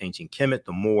Egypt, Ancient Kemet,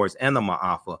 the Moors, and the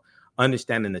Ma'afa.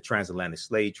 Understanding the transatlantic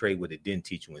slave trade, what they didn't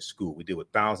teach you in school. We deal with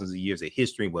thousands of years of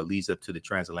history and what leads up to the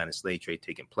transatlantic slave trade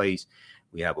taking place.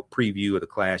 We have a preview of the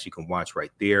class you can watch right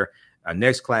there. Our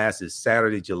next class is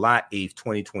Saturday, July 8th,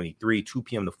 2023, 2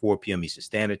 p.m. to 4 p.m. Eastern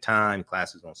Standard Time.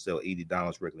 Classes on sale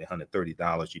 $80, regularly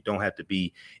 $130. You don't have to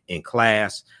be in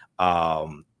class. I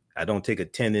don't take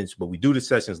attendance, but we do the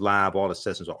sessions live. All the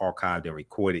sessions are archived and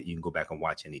recorded. You can go back and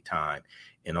watch anytime.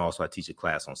 And also I teach a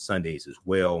class on Sundays as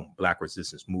well. Black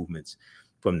resistance movements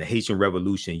from the Haitian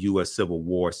Revolution, U.S. Civil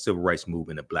War, Civil Rights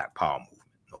Movement, and Black Power Movement.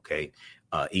 Okay.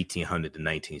 1800 to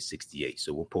 1968.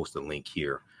 So we'll post a link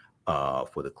here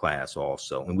for the class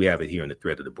also. And we have it here in the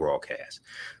thread of the broadcast.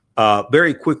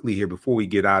 Very quickly here, before we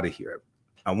get out of here,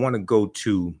 I want to go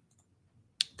to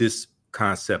this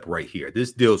concept right here.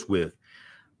 This deals with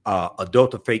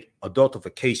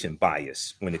adultification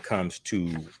bias when it comes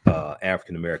to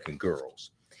African-American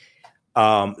girls.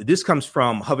 This comes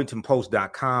from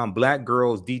HuffingtonPost.com. Black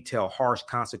girls detail harsh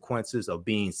consequences of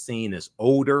being seen as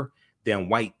older than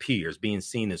white peers. Black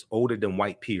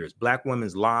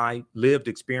women's lived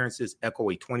experiences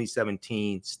echo a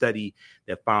 2017 study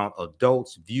that found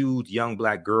adults viewed young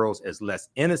Black girls as less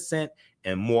innocent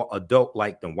and more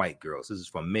adult-like than white girls. This is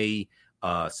from May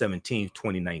 17,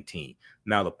 2019.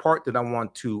 Now, the part that I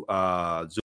want to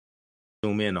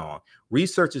zoom in on,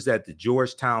 researchers at the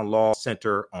Georgetown Law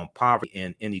Center on Poverty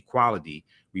and Inequality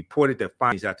reported their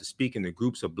findings after speaking to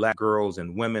groups of Black girls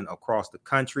and women across the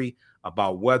country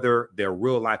about whether their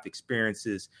real-life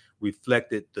experiences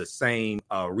reflected the same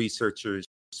researchers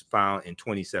found in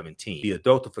 2017. The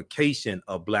adultification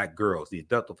of Black girls.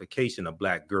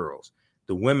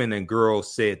 The women and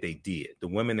girls said they did.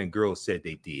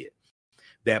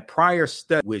 That prior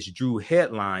study, which drew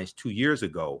headlines 2 years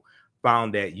ago,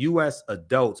 found that U.S.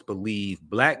 adults believe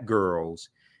Black girls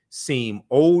seem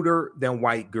older than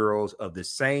white girls of the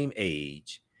same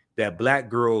age, that Black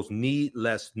girls need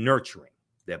less nurturing,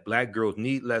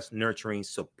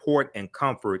 support, and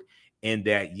comfort, and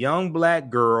that young Black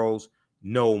girls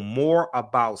know more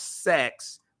about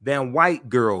sex than white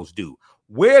girls do.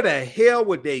 Where the hell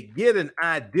would they get an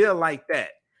idea like that?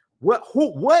 What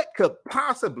could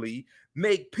possibly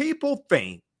make people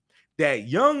think that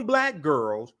young Black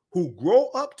girls who grow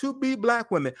up to be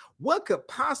Black women, what could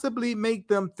possibly make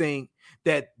them think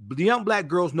that the young Black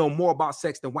girls know more about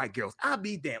sex than white girls? I'll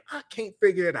be damned. I can't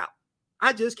figure it out.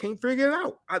 I just can't figure it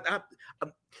out.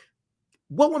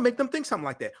 What would make them think something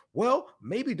like that? Well,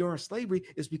 maybe during slavery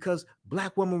it's because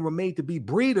Black women were made to be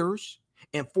breeders,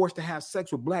 and forced to have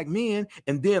sex with black men.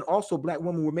 And then also black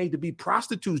women were made to be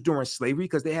prostitutes during slavery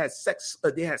because they had sex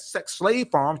slave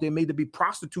farms. They made to be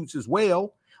prostitutes as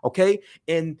well. Okay.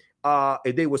 And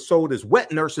they were sold as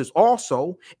wet nurses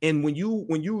also. And when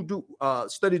you do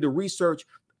study the research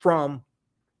from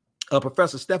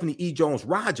Professor Stephanie E. Jones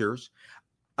Rogers,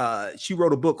 she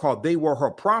wrote a book called They Were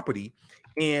Her Property.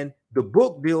 And the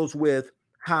book deals with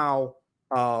how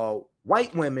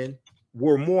white women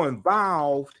were more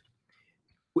involved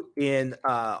in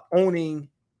owning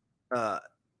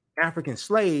African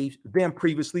slaves than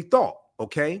previously thought.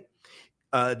 Okay.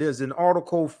 There's an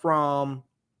article from,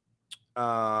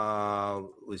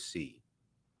 let's see.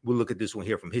 We'll look at this one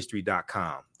here from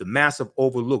history.com. The massive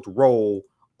overlooked role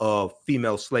of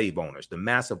female slave owners. The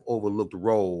massive overlooked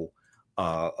role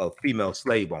of female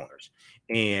slave owners.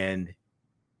 And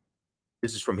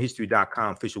this is from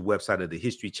history.com, official website of the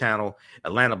History Channel.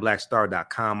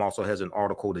 AtlantaBlackStar.com also has an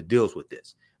article that deals with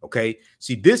this. Okay.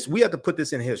 See, this, we have to put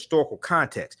this in historical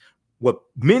context. What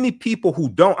many people who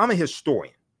don't, I'm a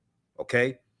historian. Okay.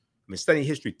 I've been studying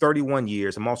history 31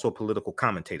 years. I'm also a political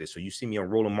commentator. So you see me on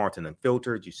Roland Martin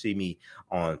Unfiltered. You see me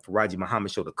on Faraji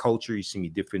Muhammad Show, The Culture. You see me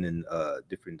different in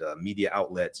different media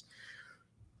outlets.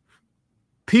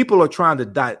 People are trying to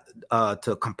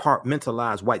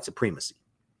compartmentalize white supremacy.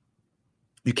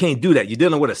 You can't do that. You're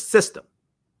dealing with a system.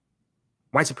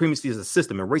 White supremacy is a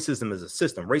system, and racism is a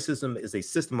system. Racism is a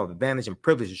system of advantage and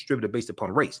privilege distributed based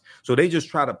upon race. So they just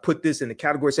try to put this in the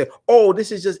category, say, oh,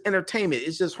 this is just entertainment.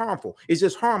 It's just harmful. It's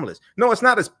just harmless. No, it's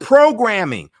not. It's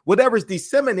programming. Whatever is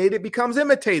disseminated becomes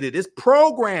imitated. It's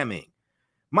programming.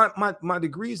 My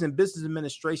degree is in business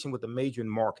administration with a major in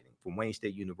marketing from Wayne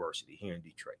State University here in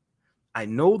Detroit. I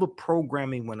know the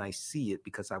programming when I see it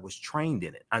because I was trained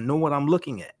in it. I know what I'm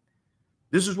looking at.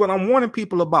 This is what I'm warning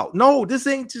people about. No, this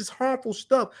ain't just harmful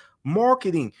stuff.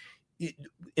 Marketing.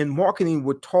 In marketing,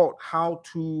 we're taught how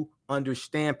to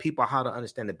understand people, how to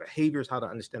understand their behaviors, how to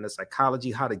understand the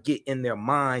psychology, how to get in their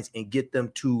minds and get them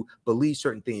to believe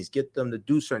certain things, get them to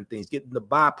do certain things, get them to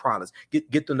buy products,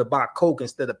 get them to buy Coke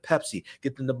instead of Pepsi,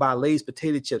 get them to buy Lay's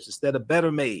potato chips instead of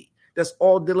Better Made. That's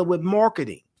all dealing with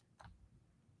marketing.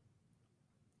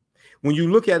 When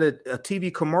you look at a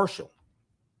TV commercial,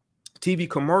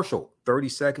 30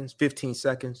 seconds, 15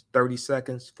 seconds, 30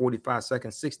 seconds, 45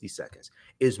 seconds, 60 seconds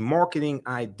is marketing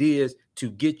ideas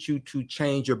to get you to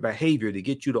change your behavior, to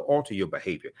get you to alter your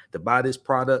behavior, to buy this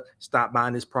product, stop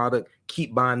buying this product,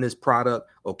 keep buying this product.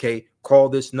 Okay. Call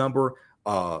this number,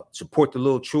 support the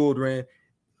little children,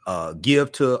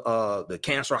 give to the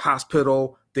cancer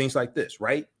hospital, things like this,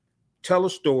 right? Tell a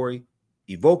story,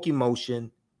 evoke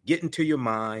emotion, get into your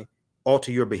mind,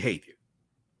 alter your behavior.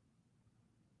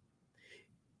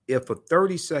 If a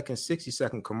 30-second,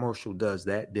 60-second commercial does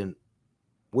that, then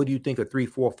what do you think a 3,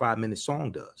 4, 5-minute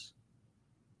song does?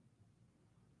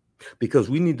 Because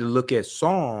we need to look at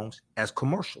songs as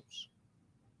commercials.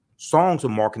 Songs are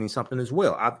marketing something as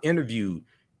well. I've interviewed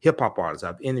hip-hop artists.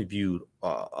 I've interviewed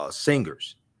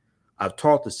singers. I've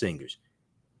taught the singers.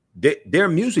 Their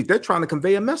music, they're trying to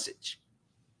convey a message.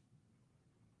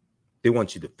 They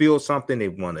want you to feel something. They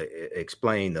want to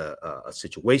explain a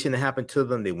situation that happened to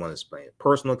them. They want to explain a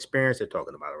personal experience. They're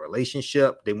talking about a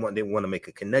relationship. They want to make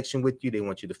a connection with you. They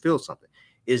want you to feel something.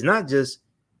 It's not just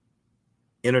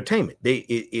entertainment.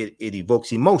 It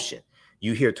evokes emotion.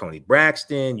 You hear Tony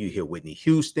Braxton, you hear Whitney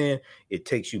Houston. It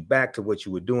takes you back to what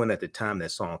you were doing at the time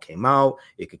that song came out.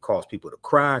 It can cause people to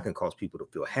cry. It can cause people to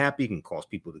feel happy. It can cause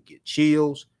people to get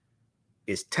chills.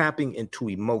 It's tapping into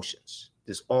emotions.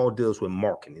 This all deals with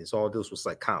marketing. This all deals with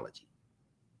psychology.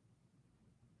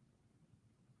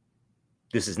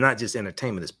 This is not just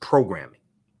entertainment, it's programming.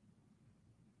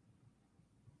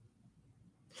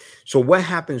 So what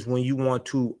happens when you want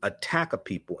to attack a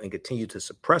people and continue to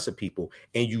suppress a people,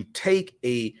 and you take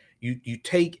a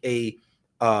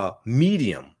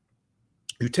medium,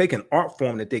 you take an art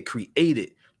form that they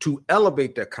created to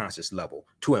elevate their conscious level,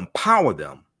 to empower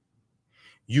them,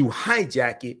 you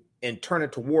hijack it and turn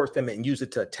it towards them and use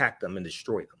it to attack them and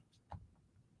destroy them.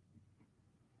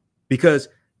 Because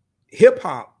hip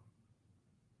hop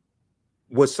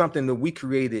was something that we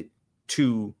created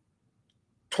to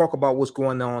talk about what's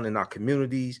going on in our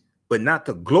communities, but not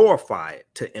to glorify it,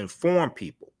 to inform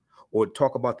people or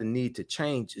talk about the need to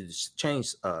change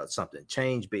something,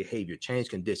 change behavior, change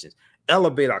conditions,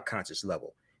 elevate our conscious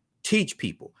level, teach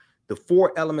people the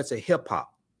 4 elements of hip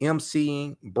hop: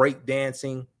 MCing,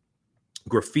 breakdancing,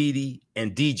 graffiti,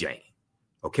 and DJing.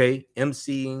 Okay,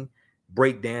 MCing,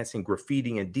 breakdancing,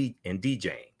 graffiti, and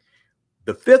DJing.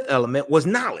 The 5th element was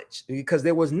knowledge, because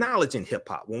there was knowledge in hip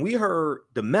hop. When we heard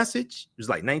The Message, it was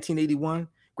like 1981,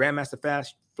 Grandmaster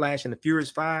Flash and the Furious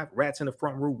 5, rats in the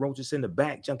front room, roaches in the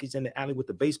back, junkies in the alley with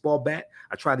the baseball bat.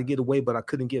 I tried to get away, but I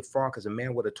couldn't get far because a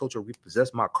man would have told you to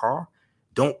repossess my car.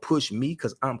 Don't push me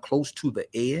because I'm close to the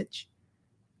edge.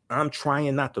 I'm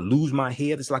trying not to lose my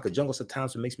head. It's like a jungle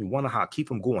sometimes. It makes me wonder how I keep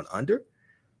from going under.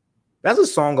 That's a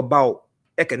song about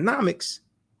economics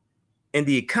and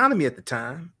the economy at the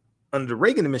time under the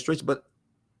Reagan administration, but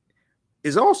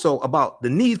is also about the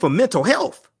need for mental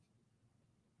health.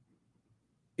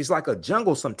 It's like a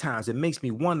jungle sometimes. It makes me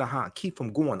wonder how I keep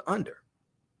from going under.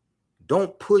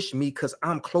 Don't push me because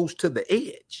I'm close to the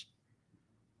edge.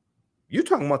 You're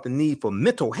talking about the need for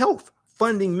mental health,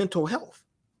 funding mental health.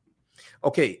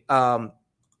 Okay,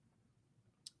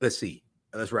 let's see.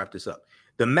 Let's wrap this up.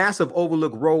 The massive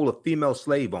overlooked role of female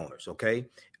slave owners, okay?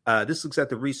 This looks at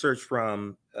the research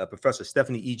from Professor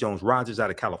Stephanie E. Jones-Rogers out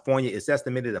of California. It's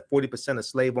estimated that 40% of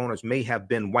slave owners may have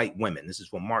been white women. This is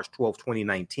from March 12,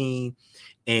 2019.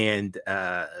 And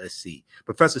let's see.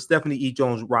 Professor Stephanie E.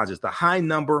 Jones-Rogers, the high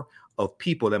number of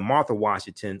people that Martha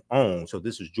Washington owned, so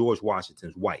this is George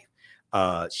Washington's wife,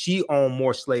 she owned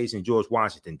more slaves than George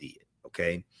Washington did,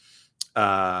 okay?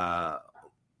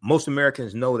 Most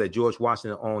Americans know that George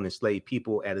Washington owned enslaved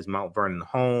people at his Mount Vernon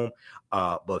home,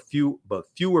 but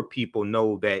fewer people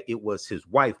know that it was his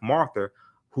wife, Martha,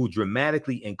 who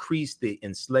dramatically increased the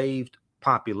enslaved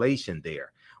population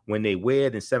there. When they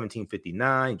wed in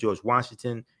 1759, George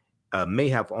Washington may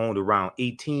have owned around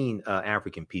 18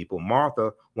 African people.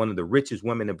 Martha, one of the richest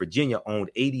women in Virginia, owned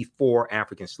 84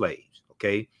 African slaves,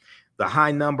 okay? The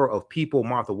high number of people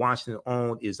Martha Washington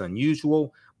owned is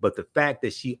unusual, but the fact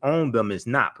that she owned them is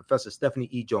not. Professor Stephanie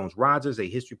E. Jones-Rogers, a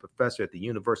history professor at the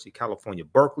University of California,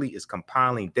 Berkeley, is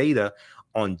compiling data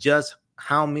on just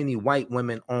how many white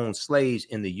women owned slaves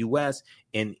in the U.S.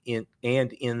 and in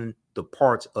the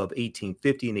parts of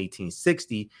 1850 and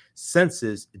 1860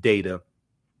 census data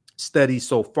studies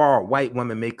so far. White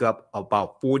women make up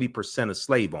about 40% of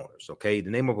slave owners. Okay,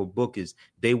 the name of a book is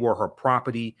 "They Were Her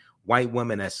Property: White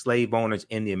Women as Slave Owners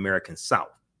in the American South."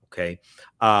 Okay,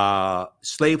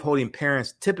 slaveholding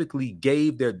parents typically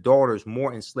gave their daughters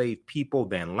more enslaved people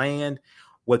than land.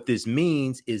 What this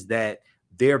means is that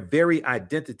their very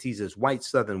identities as white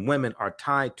Southern women are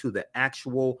tied to the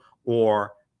actual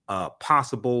or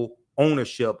possible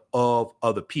ownership of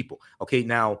other people. Okay,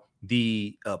 now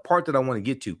the part that I want to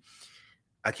get to,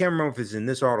 I can't remember if it's in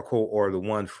this article or the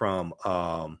one from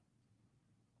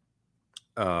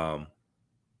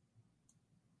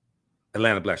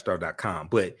AtlantaBlackStar.com,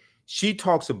 but she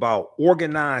talks about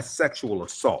organized sexual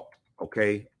assault.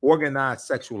 Okay, organized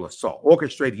sexual assault,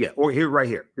 orchestrated. Yeah, or here, right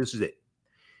here. This is it.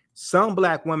 Some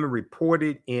Black women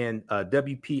reported in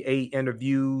WPA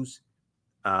interviews.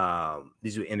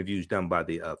 These were interviews done by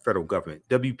the federal government.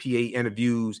 WPA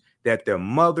interviews that their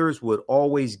mothers would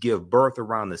always give birth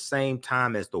around the same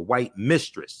time as the white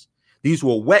mistress. These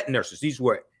were wet nurses. These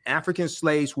were African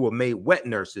slaves who were made wet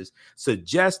nurses,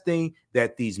 suggesting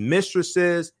that these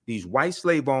mistresses, these white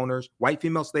slave owners, white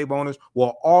female slave owners,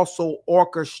 were also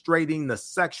orchestrating the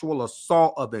sexual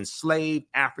assault of enslaved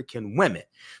African women.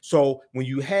 So when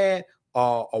you had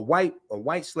a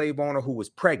white slave owner who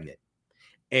was pregnant,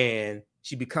 and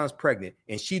she becomes pregnant,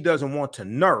 and she doesn't want to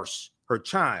nurse her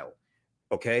child,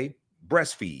 okay,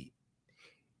 breastfeed.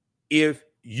 If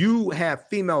you have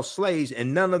female slaves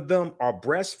and none of them are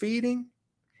breastfeeding,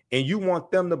 and you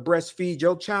want them to breastfeed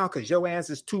your child because your ass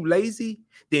is too lazy,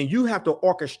 then you have to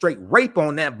orchestrate rape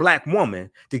on that Black woman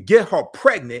to get her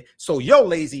pregnant so your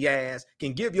lazy ass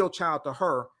can give your child to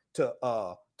her to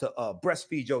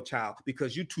breastfeed your child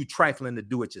because you're too trifling to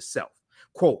do it yourself.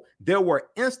 Quote, there were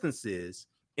instances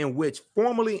in which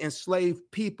formerly enslaved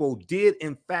people did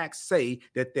in fact say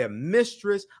that their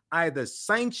mistress either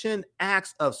sanctioned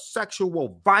acts of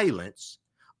sexual violence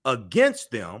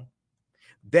against them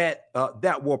that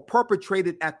were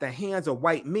perpetrated at the hands of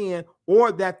white men,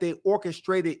 or that they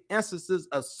orchestrated instances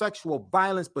of sexual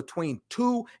violence between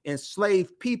two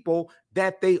enslaved people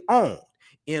that they owned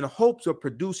in hopes of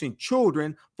producing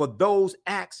children for those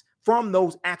acts, from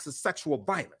those acts of sexual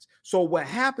violence. So what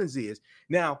happens is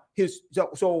now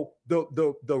the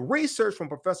research from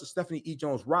Professor Stephanie E.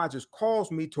 Jones-Rogers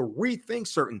caused me to rethink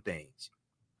certain things.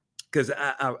 Because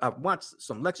I watched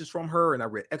some lectures from her and I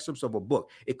read excerpts of a book.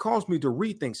 It caused me to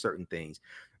rethink certain things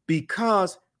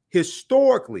because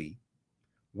historically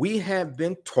we have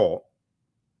been taught,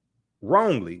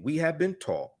 wrongly, we have been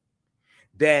taught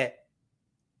that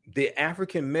the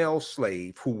African male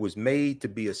slave who was made to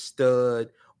be a stud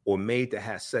or made to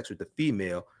have sex with the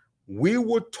female, we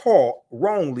were taught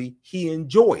wrongly he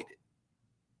enjoyed it.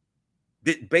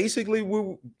 That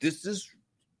basically, this is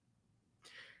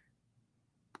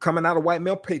coming out of white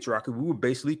male patriarchy. We were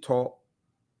basically taught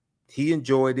He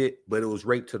enjoyed it, but it was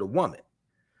rape to the woman.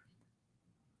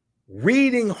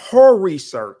 Reading her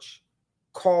research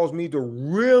caused me to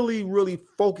really, really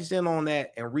focus in on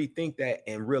that and rethink that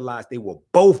and realize they were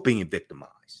both being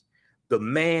victimized. The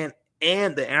man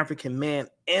and the African man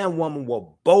and woman were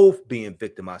both being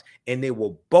victimized, and they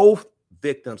were both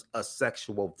victims of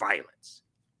sexual violence.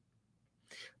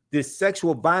 This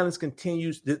sexual violence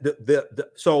continues.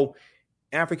 So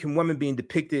African women being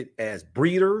depicted as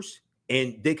breeders,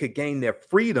 and they could gain their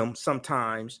freedom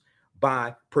sometimes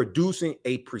by producing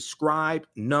a prescribed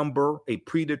number, a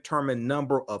predetermined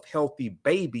number of healthy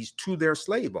babies to their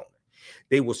slave owner.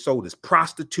 They were sold as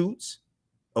prostitutes,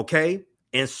 okay,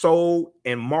 and sold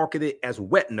and marketed as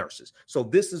wet nurses. So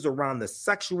this is around the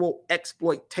sexual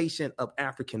exploitation of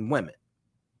African women.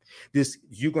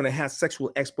 You're going to have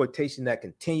sexual exploitation that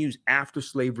continues after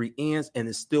slavery ends and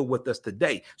is still with us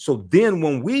today. So then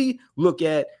when we look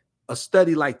at a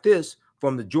study like this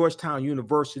from the Georgetown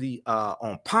University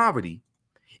on poverty,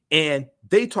 and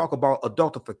they talk about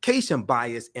adultification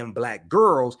bias in Black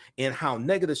girls and how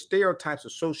negative stereotypes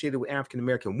associated with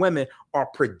African-American women are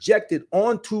projected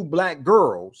onto Black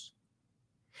girls.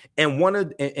 And one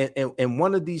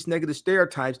of these negative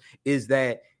stereotypes is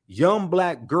that young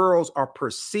Black girls are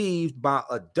perceived by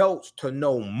adults to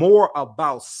know more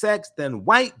about sex than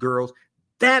white girls.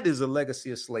 That is a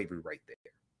legacy of slavery right there.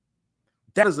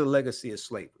 That is a legacy of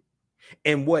slavery.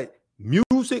 And what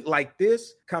music like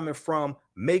this coming from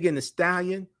Megan Thee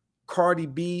Stallion, Cardi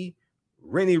B,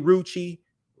 Rennie Rucci,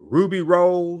 Ruby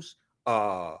Rose,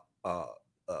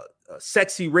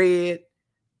 Sexy Red,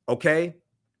 okay,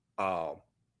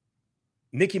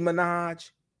 Nicki Minaj.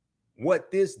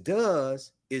 What this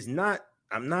does is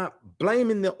I'm not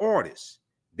blaming the artists.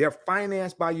 They're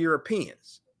financed by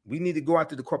Europeans. We need to go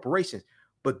after the corporations,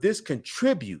 but this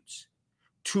contributes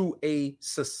to a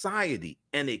society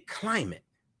and a climate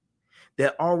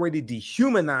that already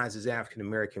dehumanizes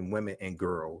African-American women and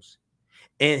girls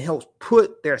and helps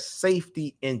put their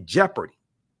safety in jeopardy.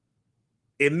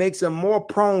 It makes them more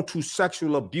prone to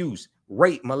sexual abuse,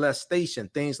 rape, molestation,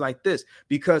 things like this,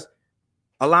 because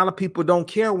a lot of people don't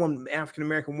care when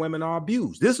African-American women are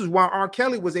abused. This is why R.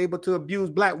 Kelly was able to abuse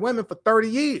Black women for 30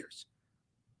 years.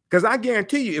 Because I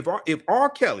guarantee you,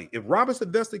 if Robert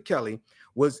Sylvester Kelly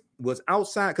was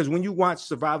outside, because when you watch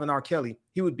Surviving R. Kelly,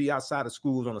 he would be outside of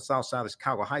schools on the south side of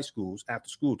Chicago high schools after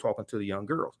school talking to the young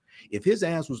girls. If his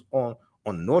ass was on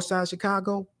the north side of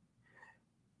Chicago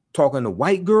talking to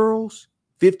white girls,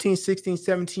 15, 16,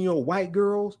 17-year-old white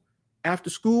girls after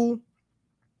school,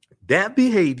 that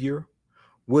behavior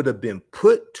would have been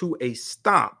put to a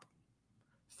stop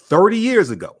 30 years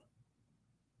ago.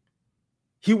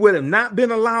 He would have not been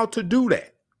allowed to do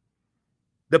that.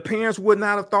 The parents would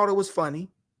not have thought it was funny.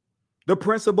 The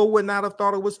principal would not have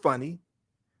thought it was funny.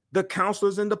 The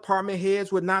counselors and department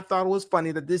heads would not thought it was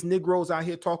funny that this Negro's out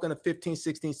here talking to 15,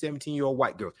 16, 17-year-old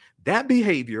white girls. That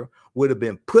behavior would have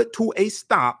been put to a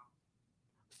stop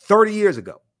 30 years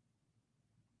ago.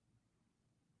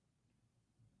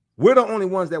 We're the only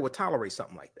ones that would tolerate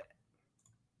something like that,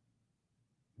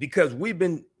 because we've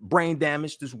been brain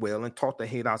damaged as well and taught to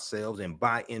hate ourselves and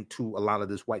buy into a lot of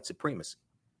this white supremacy.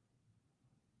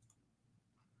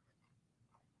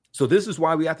 So this is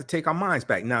why we have to take our minds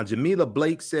back. Now, Jamila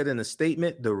Blake said in a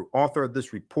statement, the author of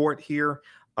this report here,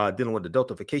 dealing with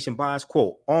adultification bias,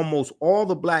 quote, almost all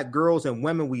the Black girls and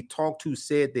women we talked to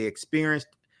said they experienced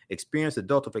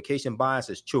adultification bias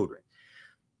as children.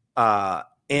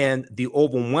 And they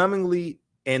overwhelmingly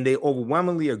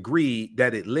agreed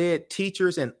that it led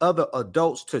teachers and other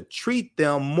adults to treat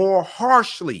them more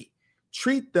harshly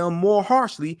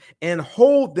and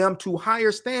hold them to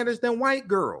higher standards than white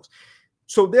girls.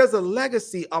 So there's a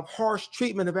legacy of harsh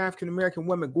treatment of African-American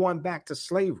women going back to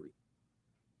slavery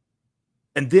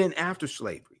and then after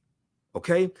slavery.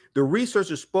 Okay. The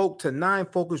researchers spoke to 9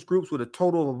 focus groups with a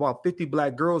total of about 50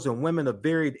 Black girls and women of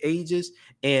varied ages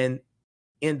and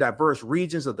in diverse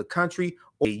regions of the country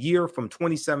a year from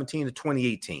 2017 to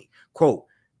 2018. Quote,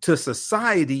 to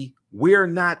society, we're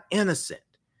not innocent.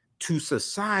 To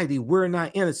society, we're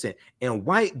not innocent. And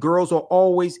white girls are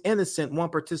always innocent, one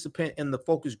participant in the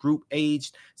focus group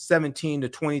aged 17 to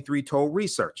 23 told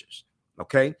researchers.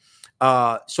 Okay.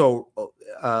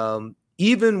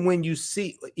 Even when you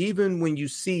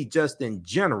see just in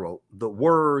general, the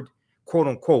word, quote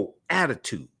unquote,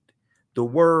 attitude, the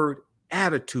word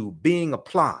attitude being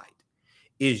applied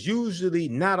is usually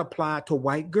not applied to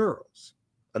white girls.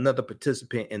 Another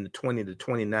participant in the 20 to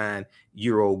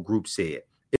 29-year-old group said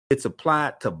it's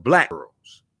applied to Black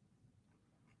girls.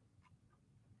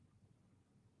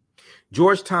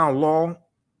 Georgetown Law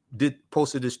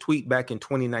posted this tweet back in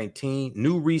 2019.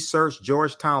 New research,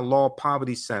 Georgetown Law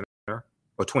Poverty Center,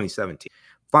 or 2017,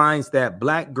 finds that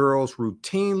Black girls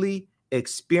routinely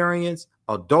experience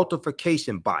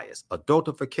adultification bias.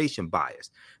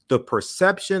 The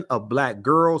perception of Black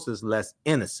girls is less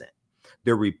innocent.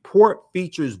 The report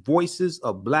features voices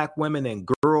of Black women and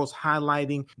girls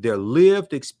highlighting their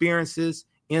lived experiences,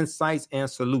 insights, and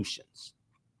solutions.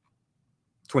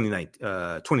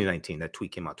 2019, that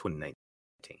tweet came out 2019.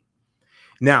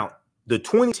 Now, the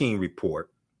 2019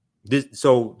 report, the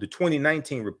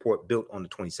 2019 report built on the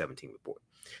 2017 report.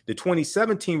 The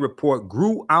 2017 report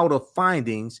grew out of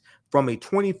findings from a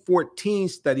 2014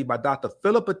 study by Dr.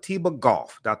 Philip Atiba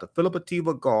Goff. Dr. Philip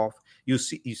Atiba Goff, you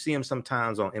see him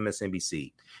sometimes on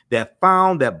MSNBC, that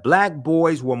found that Black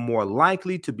boys were more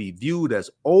likely to be viewed as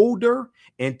older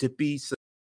and to be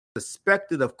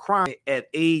suspected of crime at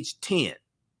age 10.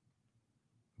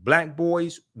 Black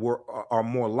boys are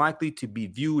more likely to be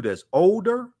viewed as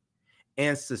older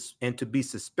and to be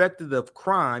suspected of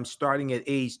crime starting at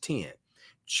age 10.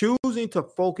 Choosing to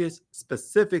focus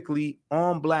specifically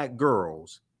on Black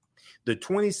girls, the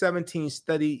 2017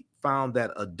 study found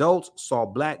that adults saw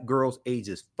Black girls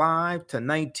ages 5 to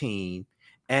 19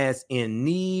 as in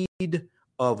need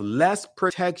of less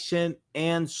protection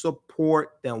and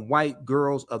support than white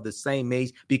girls of the same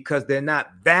age because they're not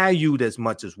valued as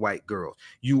much as white girls.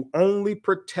 You only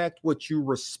protect what you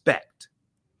respect.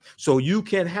 So you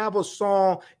can have a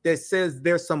song that says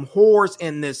there's some whores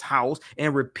in this house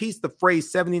and repeats the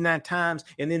phrase 79 times.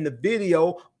 And in the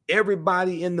video,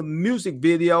 everybody in the music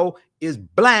video is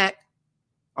Black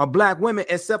or Black women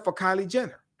except for Kylie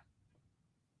Jenner.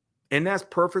 And that's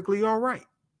perfectly all right.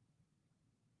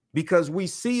 Because we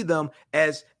see them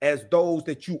as those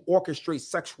that you orchestrate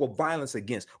sexual violence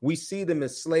against. We see them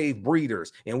as slave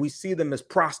breeders, and we see them as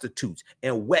prostitutes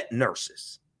and wet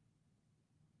nurses.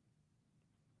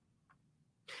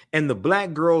 And the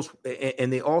Black girls,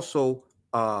 and they also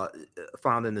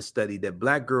found in the study that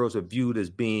Black girls are viewed as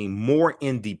being more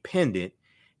independent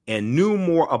and knew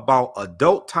more about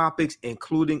adult topics,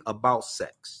 including about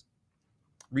sex.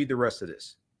 Read the rest of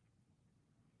this.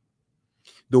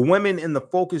 The women in the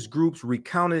focus groups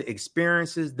recounted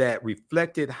experiences that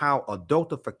reflected how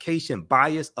adultification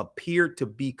bias appeared to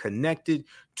be connected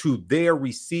to their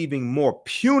receiving more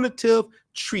punitive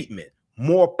treatment,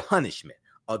 more punishment.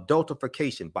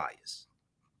 Adultification bias.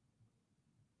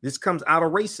 This comes out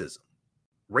of racism.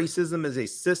 Racism is a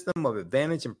system of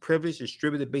advantage and privilege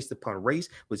distributed based upon race,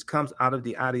 which comes out of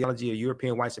the ideology of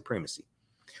European white supremacy.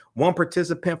 One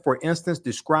participant, for instance,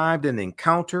 described an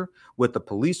encounter with a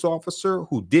police officer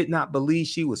who did not believe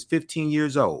she was 15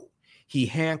 years old. He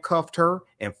handcuffed her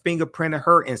and fingerprinted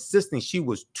her, insisting she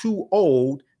was too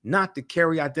old not to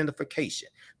carry identification.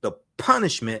 The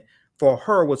punishment for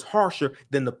her was harsher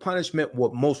than the punishment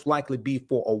would most likely be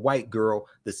for a white girl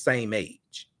the same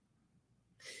age.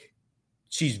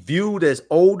 She's viewed as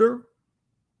older.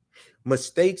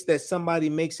 Mistakes that somebody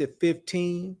makes at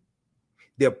 15,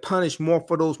 they're punished more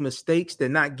for those mistakes. They're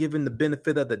not given the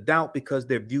benefit of the doubt because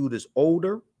they're viewed as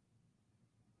older.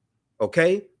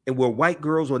 Okay? And where white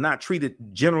girls are not treated,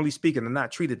 generally speaking, are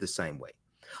not treated the same way.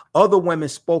 Other women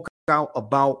spoke out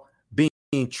about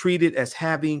being treated as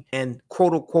having an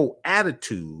quote unquote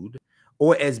attitude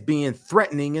or as being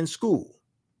threatening in school.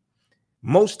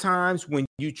 Most times when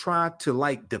you try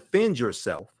to defend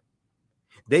yourself,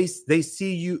 they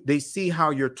see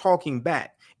how you're talking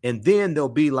back, and then they'll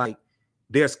be like,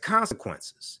 there's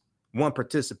consequences. One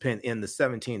participant in the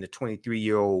 17 to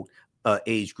 23-year-old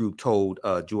age group told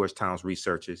Georgetown's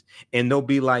researchers, and they'll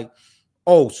be like,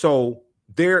 so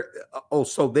they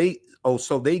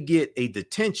get a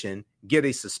detention, get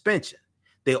a suspension.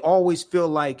 They always feel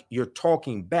like you're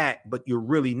talking back, but you're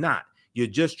really not. You're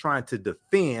just trying to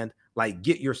defend,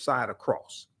 get your side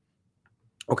across.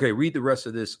 Okay, read the rest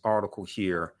of this article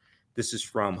here. This is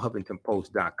from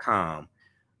HuffingtonPost.com.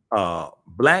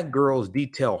 Black girls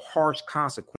detail harsh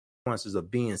consequences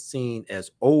of being seen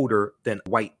as older than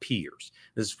white peers.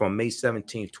 This is from May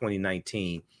 17th,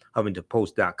 2019,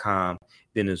 HuffingtonPost.com.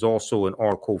 Then there's also an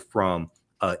article from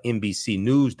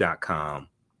NBCNews.com.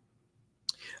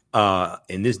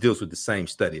 And this deals with the same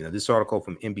study. Now, this article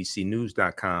from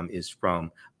NBCNews.com is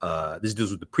from, this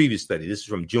deals with the previous study. This is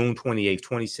from June 28,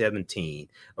 2017,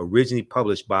 originally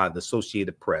published by the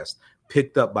Associated Press,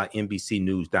 picked up by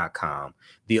NBCNews.com.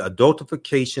 The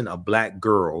adultification of Black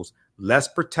girls, less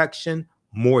protection,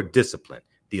 more discipline.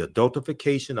 The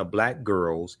adultification of Black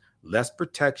girls, less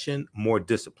protection, more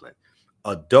discipline.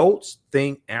 Adults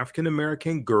think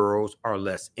African-American girls are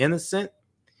less innocent,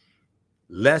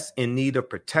 less in need of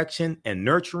protection and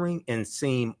nurturing, and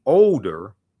seem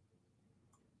older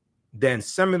than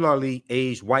similarly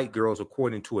aged white girls,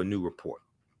 according to a new report.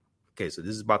 Okay, so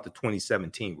this is about the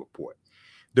 2017 report.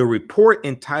 The report,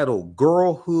 entitled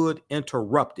Girlhood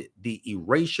Interrupted, the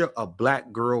Erasure of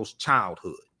Black Girls'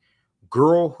 Childhood.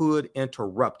 Girlhood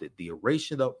Interrupted, the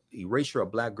erasure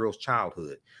of Black girls'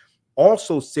 childhood,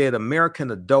 also said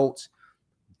American adults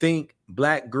think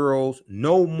Black girls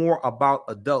know more about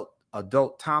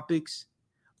adult topics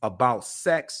about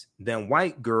sex than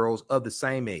white girls of the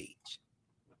same age.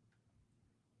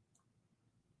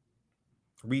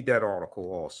 Read that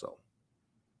article also.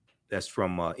 That's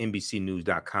from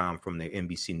NBCnews.com, from their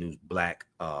NBC News Black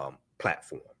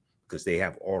platform, because they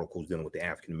have articles dealing with the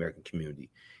African American community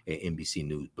in NBC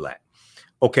News Black.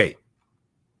 Okay,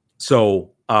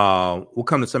 so we'll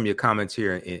come to some of your comments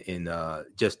here in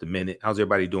just a minute. How's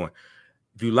everybody doing?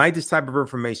 If you like this type of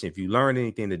information, if you learned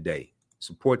anything today,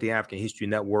 support the African History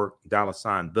Network,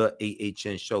 $ the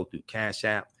AHN Show through Cash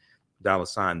App,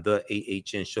 $ the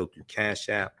AHN Show through Cash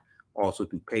App, also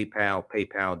through PayPal,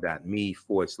 paypal.me/the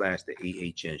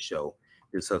AHN Show.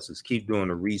 This helps us keep doing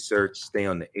the research, stay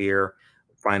on the air,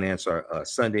 finance our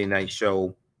Sunday night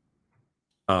show,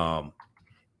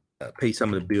 pay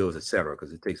some of the bills, etc.,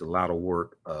 because it takes a lot of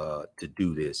work to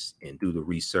do this and do the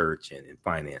research and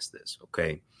finance this.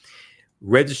 Okay.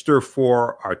 Register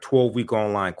for our 12-week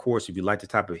online course. If you like the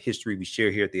type of history we share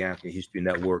here at the African History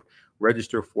Network,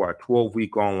 register for our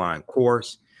 12-week online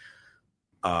course.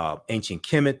 Ancient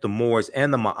Kemet, the Moors,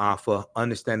 and the Ma'afa,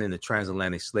 understanding the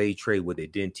transatlantic slave trade, what they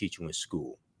didn't teach you in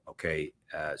school. Okay.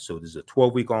 So there's a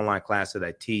 12-week online class that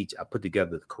I teach. I put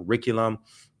together the curriculum.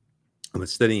 I've been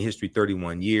studying history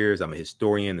 31 years. I'm a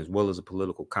historian as well as a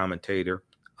political commentator,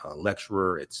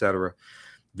 lecturer, etc.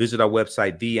 Visit our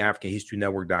website,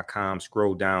 theafricanhistorynetwork.com.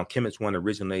 Scroll down. Kemet's one of the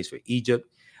original names for Egypt.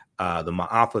 The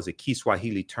Ma'afa is a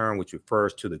Kiswahili term which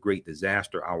refers to the great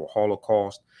disaster, our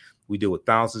Holocaust. We deal with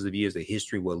thousands of years of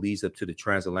history, what leads up to the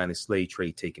transatlantic slave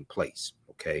trade taking place.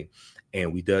 Okay.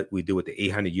 And we deal with the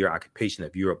 800-year occupation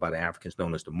of Europe by the Africans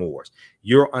known as the Moors.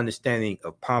 Your understanding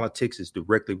of politics is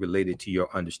directly related to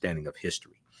your understanding of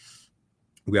history.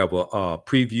 We have a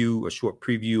short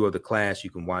preview of the class you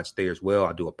can watch there as well.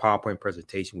 I do a PowerPoint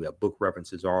presentation. We have book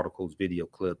references, articles, video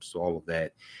clips, all of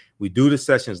that. We do the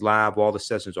sessions live. All the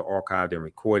sessions are archived and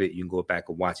recorded. You can go back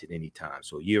and watch it anytime.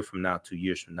 So a year from now, 2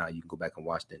 years from now, you can go back and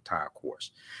watch the entire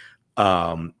course.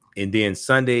 And then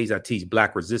Sundays, I teach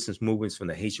Black resistance movements from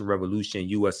the Haitian Revolution,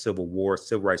 U.S. Civil War,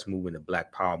 Civil Rights Movement, and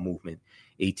Black Power Movement,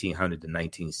 1800 to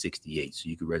 1968. So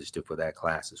you can register for that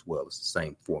class as well. It's the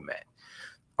same format.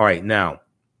 All right, now,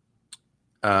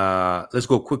 let's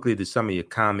go quickly to some of your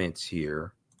comments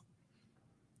here.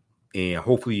 And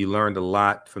hopefully you learned a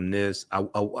lot from this.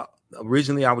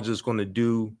 Originally, I was going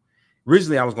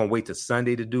to wait till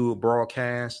Sunday to do a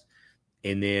broadcast.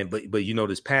 And then, but you know,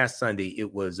 this past Sunday,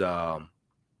 it was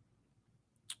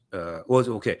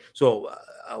okay. So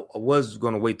I was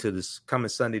going to wait till this coming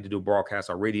Sunday to do a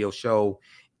broadcast, our radio show.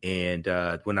 And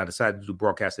when I decided to do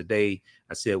broadcast today,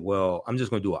 I said, well, I'm just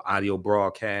going to do an audio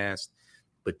broadcast.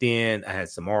 But then I had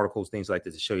some articles, things like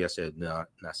this to show you. I said, no,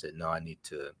 I need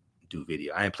to do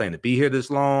video. I ain't planning to be here this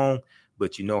long,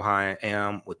 but you know how I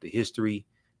am with the history.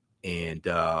 And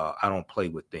I don't play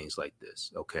with things like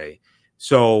this. Okay.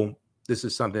 So this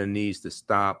is something that needs to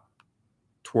stop.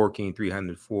 Twerking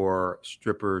 304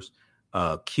 strippers.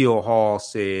 Keel Hall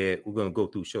said, we're going to go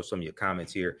through, show some of your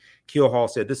comments here. Keel Hall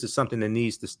said, this is something that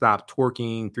needs to stop.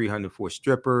 Twerking 304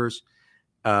 strippers.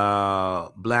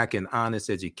 Black and Honest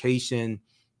Education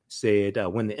said,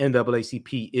 when the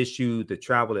NAACP issued the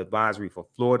travel advisory for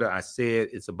Florida, I said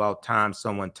it's about time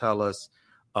someone tell us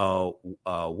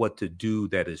what to do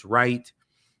that is right.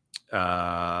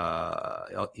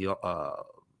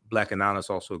 Black and Honest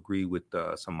also agree with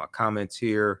some of my comments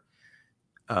here.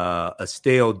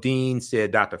 Estelle Dean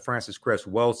said Dr. Francis Cress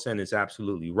Welsing is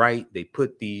absolutely right. They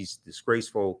put these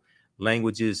disgraceful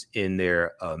languages in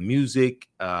their music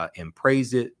and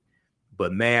praise it,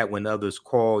 but mad when others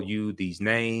call you these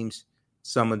names.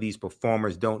 Some of these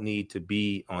performers don't need to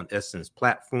be on Essence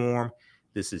platform.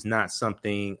 This is not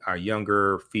something our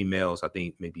younger females, I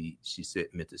think maybe she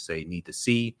meant to say, need to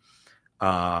see.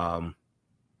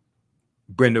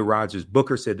 Brenda Rogers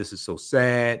Booker said, this is so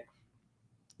sad.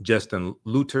 Justin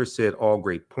Luther said, all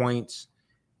great points.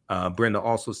 Brenda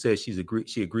also said she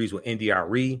agrees with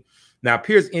India.Arie. Now, it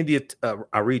appears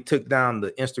India.Arie took down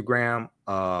the Instagram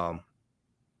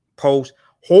post.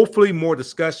 Hopefully more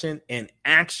discussion and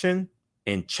action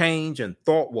and change and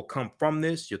thought will come from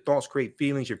this. Your thoughts create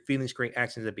feelings. Your feelings create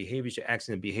actions and behaviors. Your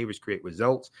actions and behaviors create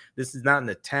results. This is not an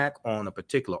attack on a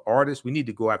particular artist. We need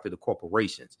to go after the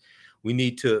corporations. We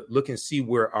need to look and see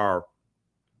where our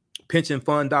pension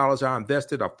fund dollars are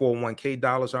invested, our 401k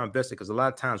dollars are invested, because a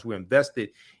lot of times we're invested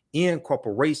in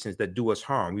corporations that do us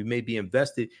harm. We may be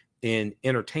invested in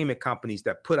entertainment companies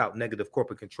that put out negative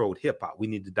corporate controlled hip hop. We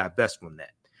need to divest from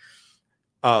that.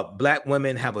 Black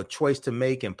women have a choice to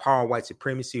make: empower white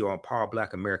supremacy or empower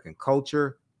Black American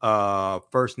culture.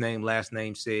 First name, last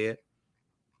name said.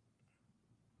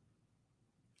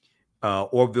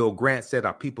 Orville Grant said,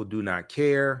 our people do not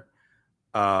care.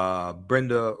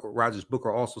 Brenda Rogers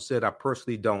Booker also said, I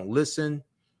personally don't listen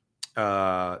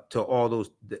to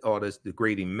all this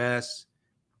degrading mess.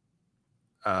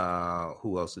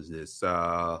 Who else is this?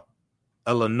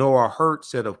 Eleanor Hurt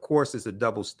said, of course, it's a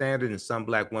double standard and some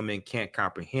Black women can't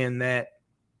comprehend that.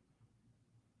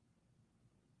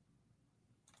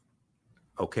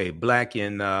 Okay, Black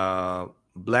and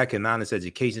Honest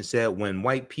Education said, when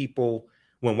white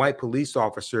police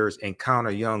officers encounter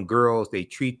young girls, they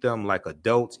treat them like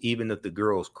adults, even if the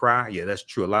girls cry. Yeah, that's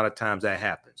true. A lot of times that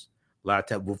happens. A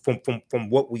lot of times, from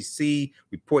what we see,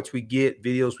 reports we get,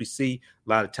 videos we see, a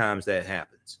lot of times that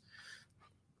happens.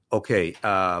 Okay.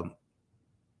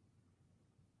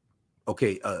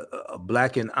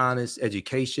 Black and Honest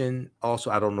Education.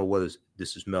 Also, I don't know whether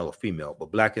this is male or female,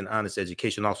 but Black and Honest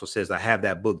Education also says, I have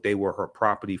that book, They Were Her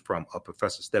Property, from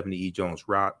Professor Stephanie E. Jones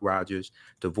Rogers.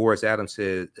 DeVoris Adams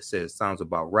says sounds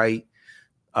about right.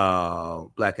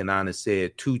 Black and Honest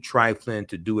said, too trifling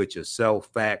to do it yourself.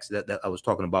 Facts. That I was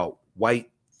talking about white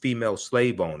female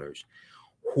slave owners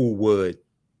who would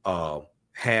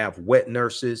have wet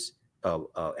nurses,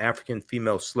 African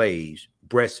female slaves,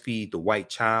 breastfeed the white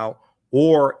child,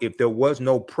 or if there was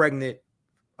no pregnant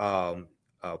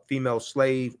female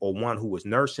slave or one who was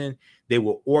nursing, they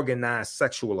will organize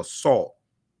sexual assault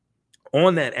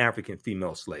on that African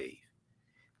female slave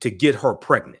to get her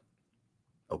pregnant.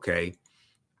 Okay.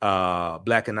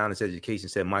 Black and Honest Education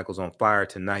said, Michael's on fire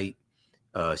tonight.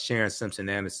 Sharon Simpson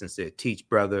Anderson said, teach,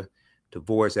 brother.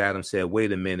 DeVoris Adams said,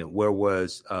 wait a minute, where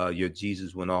was your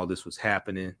Jesus when all this was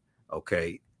happening?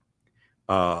 Okay.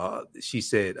 She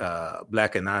said,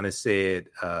 Black and Honest said,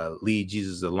 leave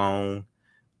Jesus alone.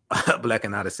 Black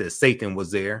and Honest said, Satan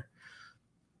was there.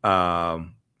 Let's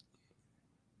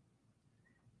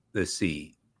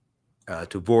see.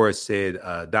 DeVoris said,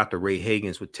 Dr. Ray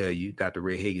Hagins would tell you. Dr.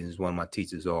 Ray Hagins is one of my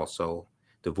teachers also.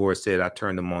 DeVoris said, I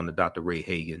turned them on to Dr. Ray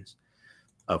Hagins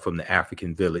from the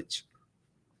African Village.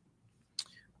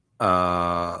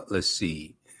 Let's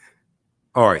see.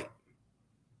 All right.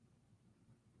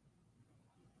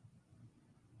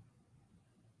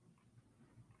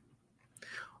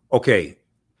 Okay.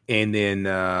 And then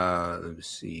let me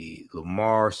see.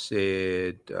 Lamar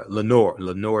said,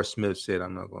 Lenore Smith said,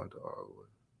 I'm not going to argue.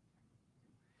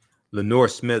 Lenore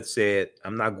Smith said,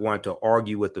 I'm not going to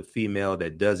argue with a female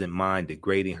that doesn't mind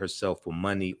degrading herself for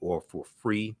money or for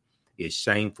free. It's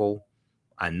shameful.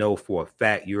 I know for a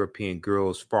fact European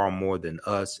girls far more than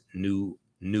us knew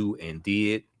and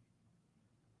did.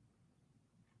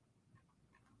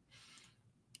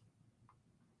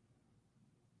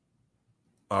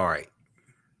 All right.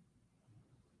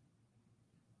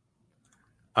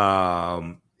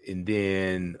 And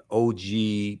then OG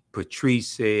Patrice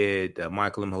said,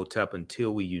 Michael Imhotep,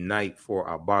 until we unite for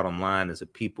our bottom line as a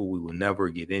people, we will never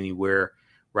get anywhere.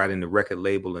 Writing the record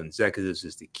label and executives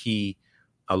is the key,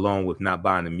 along with not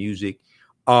buying the music.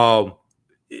 So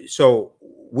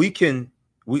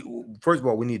first of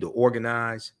all, we need to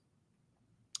organize.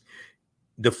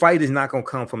 The fight is not going to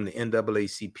come from the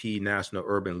NAACP, National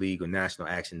Urban League, or National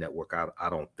Action Network. I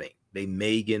don't think. They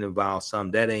may get involved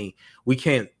some. We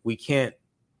can't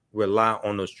rely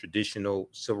on those traditional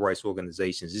civil rights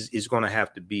organizations. It's going to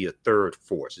have to be a third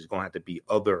force. It's going to have to be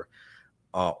other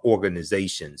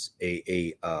organizations,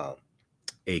 a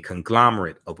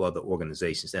conglomerate of other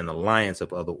organizations, an alliance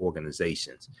of other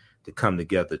organizations to come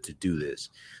together to do this.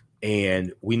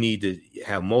 And we need to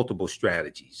have multiple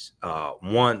strategies.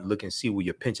 One, look and see where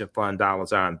your pension fund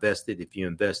dollars are invested. If you're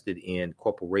invested in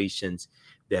corporations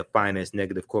that finance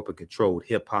negative corporate controlled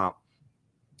hip hop,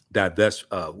 divest,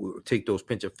 take those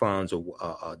pension funds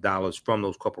or dollars from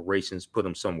those corporations, put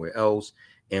them somewhere else,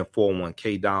 and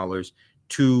 401k dollars.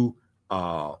 To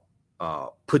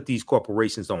put these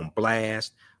corporations on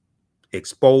blast,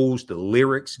 expose the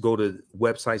lyrics. Go to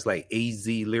websites like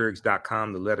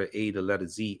azlyrics.com, the letter A, the letter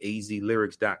Z,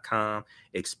 azlyrics.com.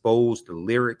 Expose the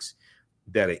lyrics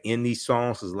that are in these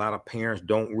songs, because a lot of parents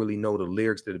don't really know the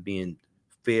lyrics that are being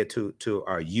fed to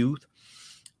our youth.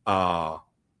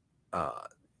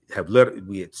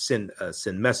 We send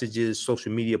messages,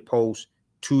 social media posts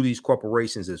to these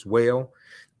corporations as well,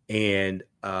 and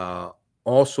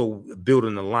also build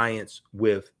an alliance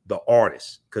with the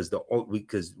artists,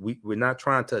 because we're not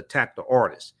trying to attack the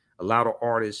artists. A lot of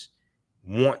artists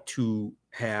want to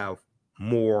have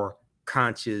more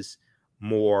conscious,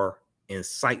 more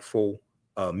insightful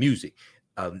music.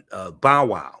 Bow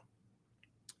Wow,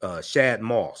 Shad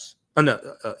Moss.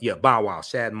 Bow Wow,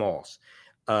 Shad Moss.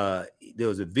 There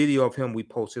was a video of him we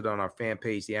posted on our fan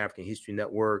page, the African History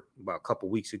Network, about a couple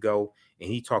weeks ago, and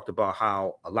he talked about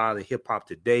how a lot of the hip hop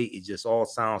today, it just all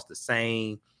sounds the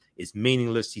same. It's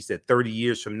meaningless. He said 30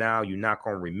 years from now, you're not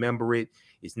going to remember it.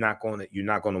 You're not going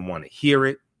to want to hear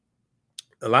it.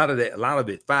 A lot of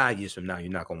it, 5 years from now,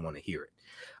 you're not going to want to hear it.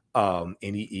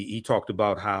 And he talked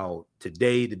about how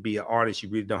today, to be an artist, you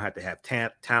really don't have to have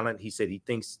talent. He said he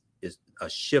thinks a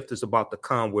shift is about to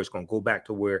come where it's going to go back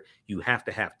to where you have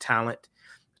to have talent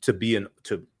to be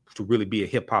to really be a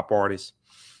hip hop artist.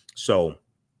 So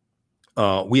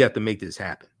we have to make this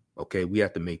happen. Okay, we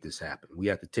have to make this happen. We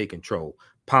have to take control.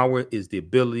 Power is the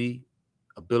ability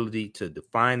to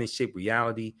define and shape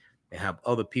reality and have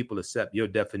other people accept your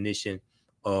definition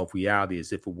of reality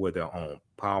as if it were their own.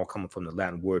 Power coming from the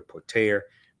Latin word potere,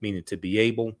 meaning to be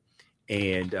able.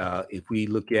 And if we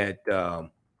look at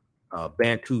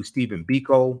Bantu Stephen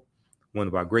Biko, one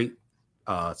of our great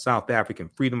South African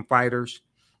freedom fighters,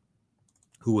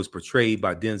 who was portrayed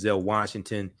by Denzel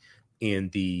Washington in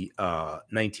the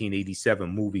 1987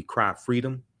 movie Cry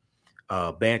Freedom.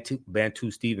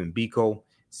 Bantu Stephen Biko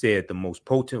said the most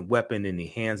potent weapon in the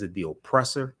hands of the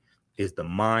oppressor is the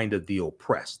mind of the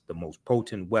oppressed. The most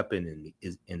potent weapon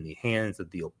in the hands of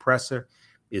the oppressor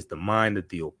is the mind of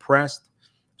the oppressed.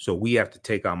 So we have to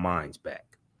take our minds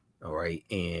back. All right.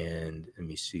 And let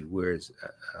me see,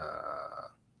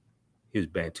 here's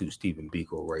Bantu Stephen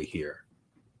Biko right here.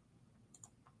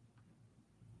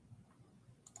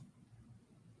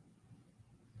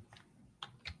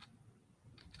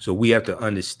 So we have to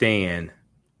understand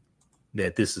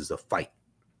that this is a fight.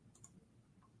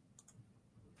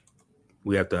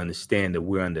 We have to understand that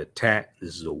we're under attack.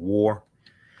 This is a war.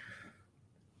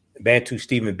 Bantu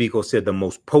Stephen Biko said the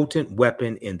most potent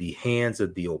weapon in the hands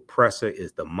of the oppressor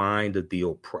is the mind of the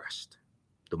oppressed.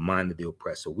 The mind of the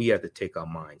oppressed. So we have to take our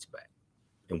minds back.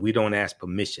 And we don't ask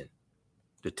permission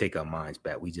to take our minds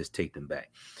back. We just take them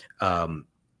back.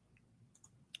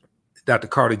 Dr.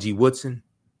 Carter G. Woodson,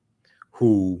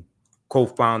 who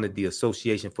co-founded the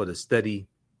Association for the Study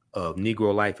of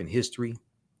Negro Life and History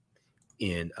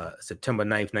in September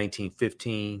 9th,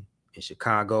 1915 in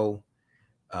Chicago,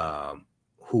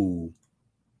 who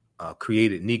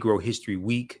created Negro History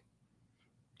Week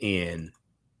in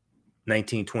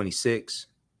 1926,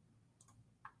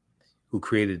 who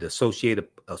created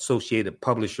Associated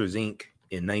Publishers, Inc.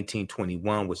 in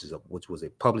 1921, which was a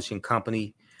publishing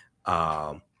company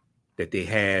that they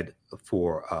had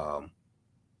for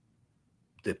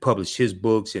that published his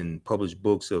books and published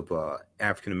books of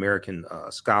African American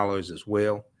scholars as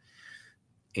well.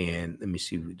 And let me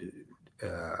see,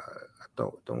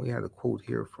 don't we have a quote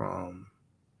here from?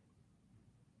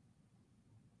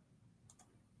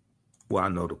 Well, I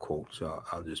know the quote, so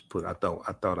I'll just put. I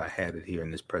thought I had it here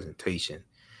in this presentation.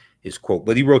 His quote,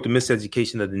 but he wrote The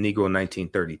Miseducation of the Negro in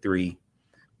 1933,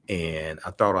 and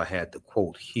I thought I had the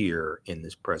quote here in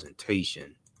this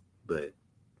presentation, but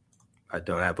I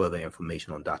don't have other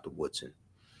information on Dr. Woodson.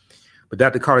 But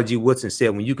Dr. Carter G. Woodson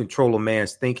said, when you control a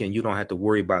man's thinking, you don't have to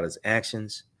worry about his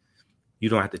actions. You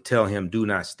don't have to tell him, do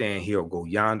not stand here or go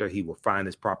yonder. He will find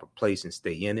his proper place and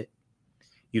stay in it.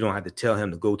 You don't have to tell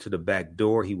him to go to the back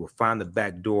door. He will find the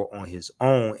back door on his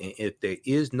own. And if there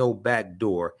is no back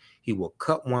door, he will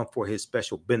cut one for his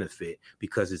special benefit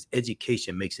because his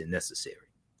education makes it necessary.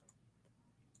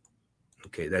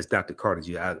 Okay, that's Dr. Carter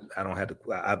G. I don't have to.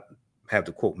 I have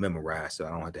the quote memorized, so I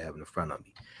don't have to have it in front of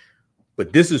me.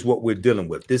 But this is what we're dealing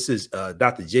with. This is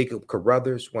Dr. Jacob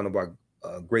Carruthers, one of our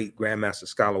great Grandmaster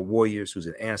Scholar warriors, who's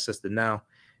an ancestor now.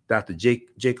 Dr.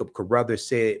 Jacob Carruthers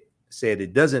said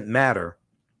it doesn't matter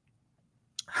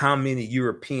how many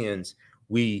Europeans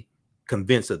we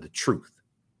convince of the truth.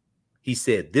 He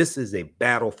said, this is a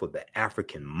battle for the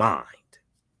African mind.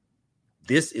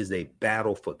 This is a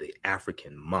battle for the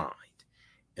African mind.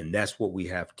 And that's what we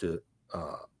have to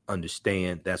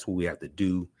understand. That's what we have to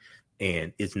do.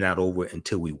 And it's not over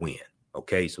until we win.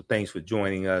 Okay, so thanks for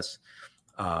joining us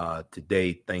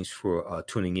today. Thanks for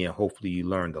tuning in. Hopefully you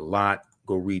learned a lot.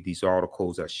 Go read these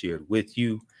articles I shared with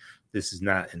you. This is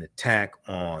not an attack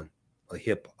on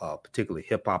a particular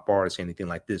hip hop artist or anything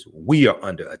like this. We are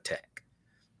under attack.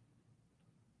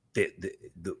 The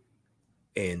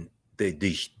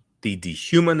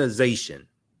dehumanization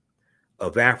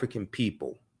of African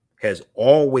people has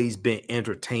always been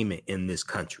entertainment in this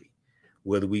country.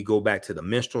 Whether we go back to the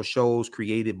minstrel shows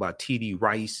created by T.D.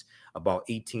 Rice about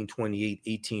 1828,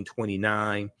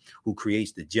 1829, who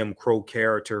creates the Jim Crow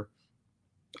character.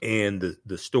 And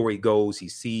the story goes, he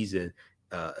sees an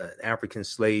African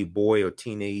slave boy or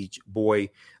teenage boy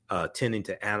tending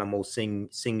to animals,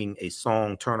 singing a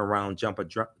song, turn around, jump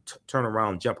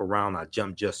around, I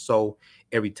jump just so.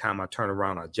 Every time I turn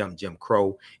around, I jump Jim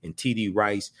Crow. And T.D.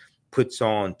 Rice puts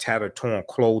on tattered, torn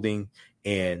clothing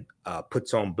and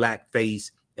puts on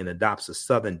blackface and adopts a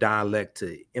Southern dialect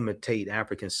to imitate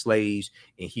African slaves.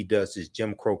 And he does this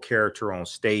Jim Crow character on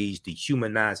stage,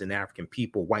 dehumanizing African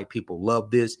people. White people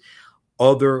love this.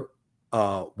 Other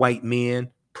white men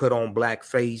put on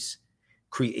blackface,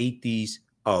 create these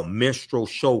minstrel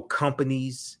show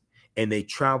companies, and they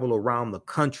travel around the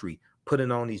country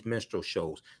putting on these minstrel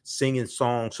shows, singing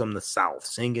songs from the South,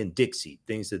 singing Dixie,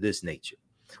 things of this nature.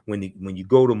 When you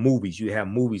go to movies, you have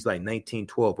movies like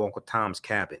 1912, Uncle Tom's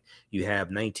Cabin. You have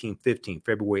 1915,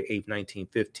 February 8th,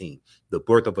 1915, The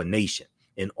Birth of a Nation.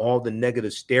 And all the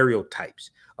negative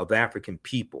stereotypes of African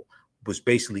people was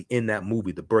basically in that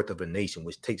movie, The Birth of a Nation,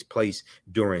 which takes place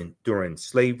during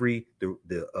slavery,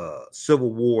 the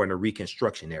Civil War, and the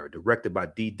Reconstruction era, directed by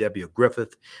D.W.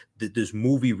 Griffith. This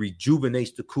movie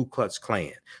rejuvenates the Ku Klux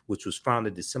Klan, which was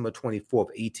founded December 24th,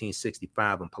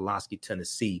 1865 in Pulaski,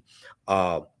 Tennessee,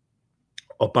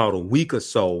 about a week or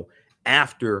so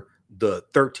after the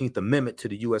 13th Amendment to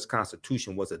the U.S.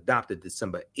 Constitution was adopted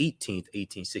December 18th,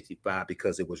 1865,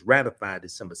 because it was ratified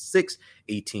December 6th,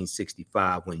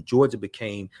 1865, when Georgia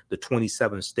became the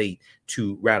 27th state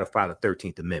to ratify the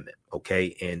 13th Amendment.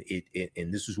 Okay, and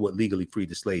this is what legally freed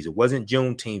the slaves. It wasn't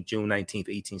Juneteenth, June 19th,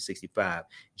 1865,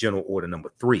 General Order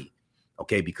Number 3.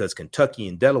 Okay, because Kentucky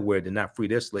and Delaware did not free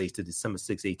their slaves to December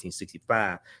 6,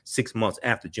 1865, 6 months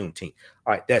after Juneteenth.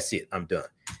 All right, that's it. I'm done,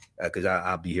 because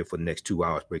I'll be here for the next 2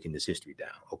 hours breaking this history down.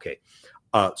 Okay,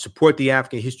 support the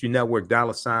African History Network,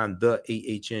 $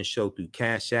 the AHN Show through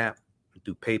Cash App,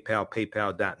 through PayPal,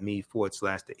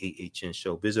 paypal.me/the AHN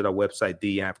Show. Visit our website,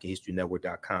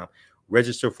 theafricanhistorynetwork.com.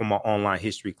 Register for my online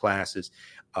history classes.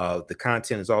 The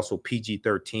content is also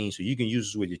PG-13, so you can use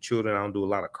this with your children. I don't do a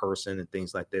lot of cursing and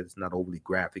things like that. It's not overly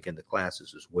graphic in the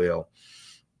classes as well.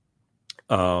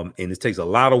 And it takes a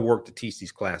lot of work to teach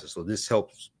these classes. So this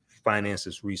helps finance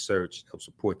this research, helps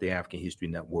support the African History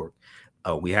Network.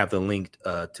 We have the link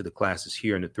to the classes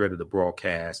here in the thread of the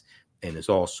broadcast. And it's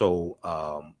also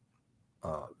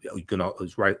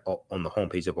it's right on the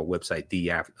homepage of our website,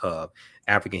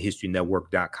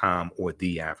 AfricanHistoryNetwork.com or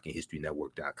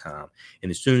TheAfricanHistoryNetwork.com. And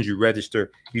as soon as you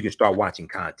register, you can start watching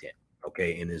content.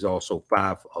 Okay, and there's also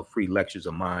 5 free lectures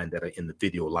of mine that are in the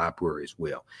video library as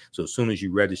well. So as soon as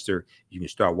you register, you can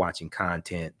start watching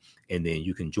content, and then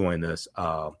you can join us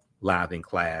live in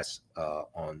class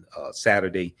on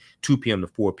Saturday, 2 p.m. to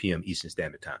 4 p.m. Eastern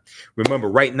Standard Time. Remember,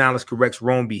 right knowledge corrects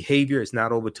wrong behavior. It's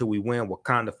not over till we win.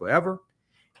 Wakanda forever.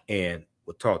 And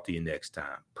we'll talk to you next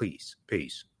time. Peace.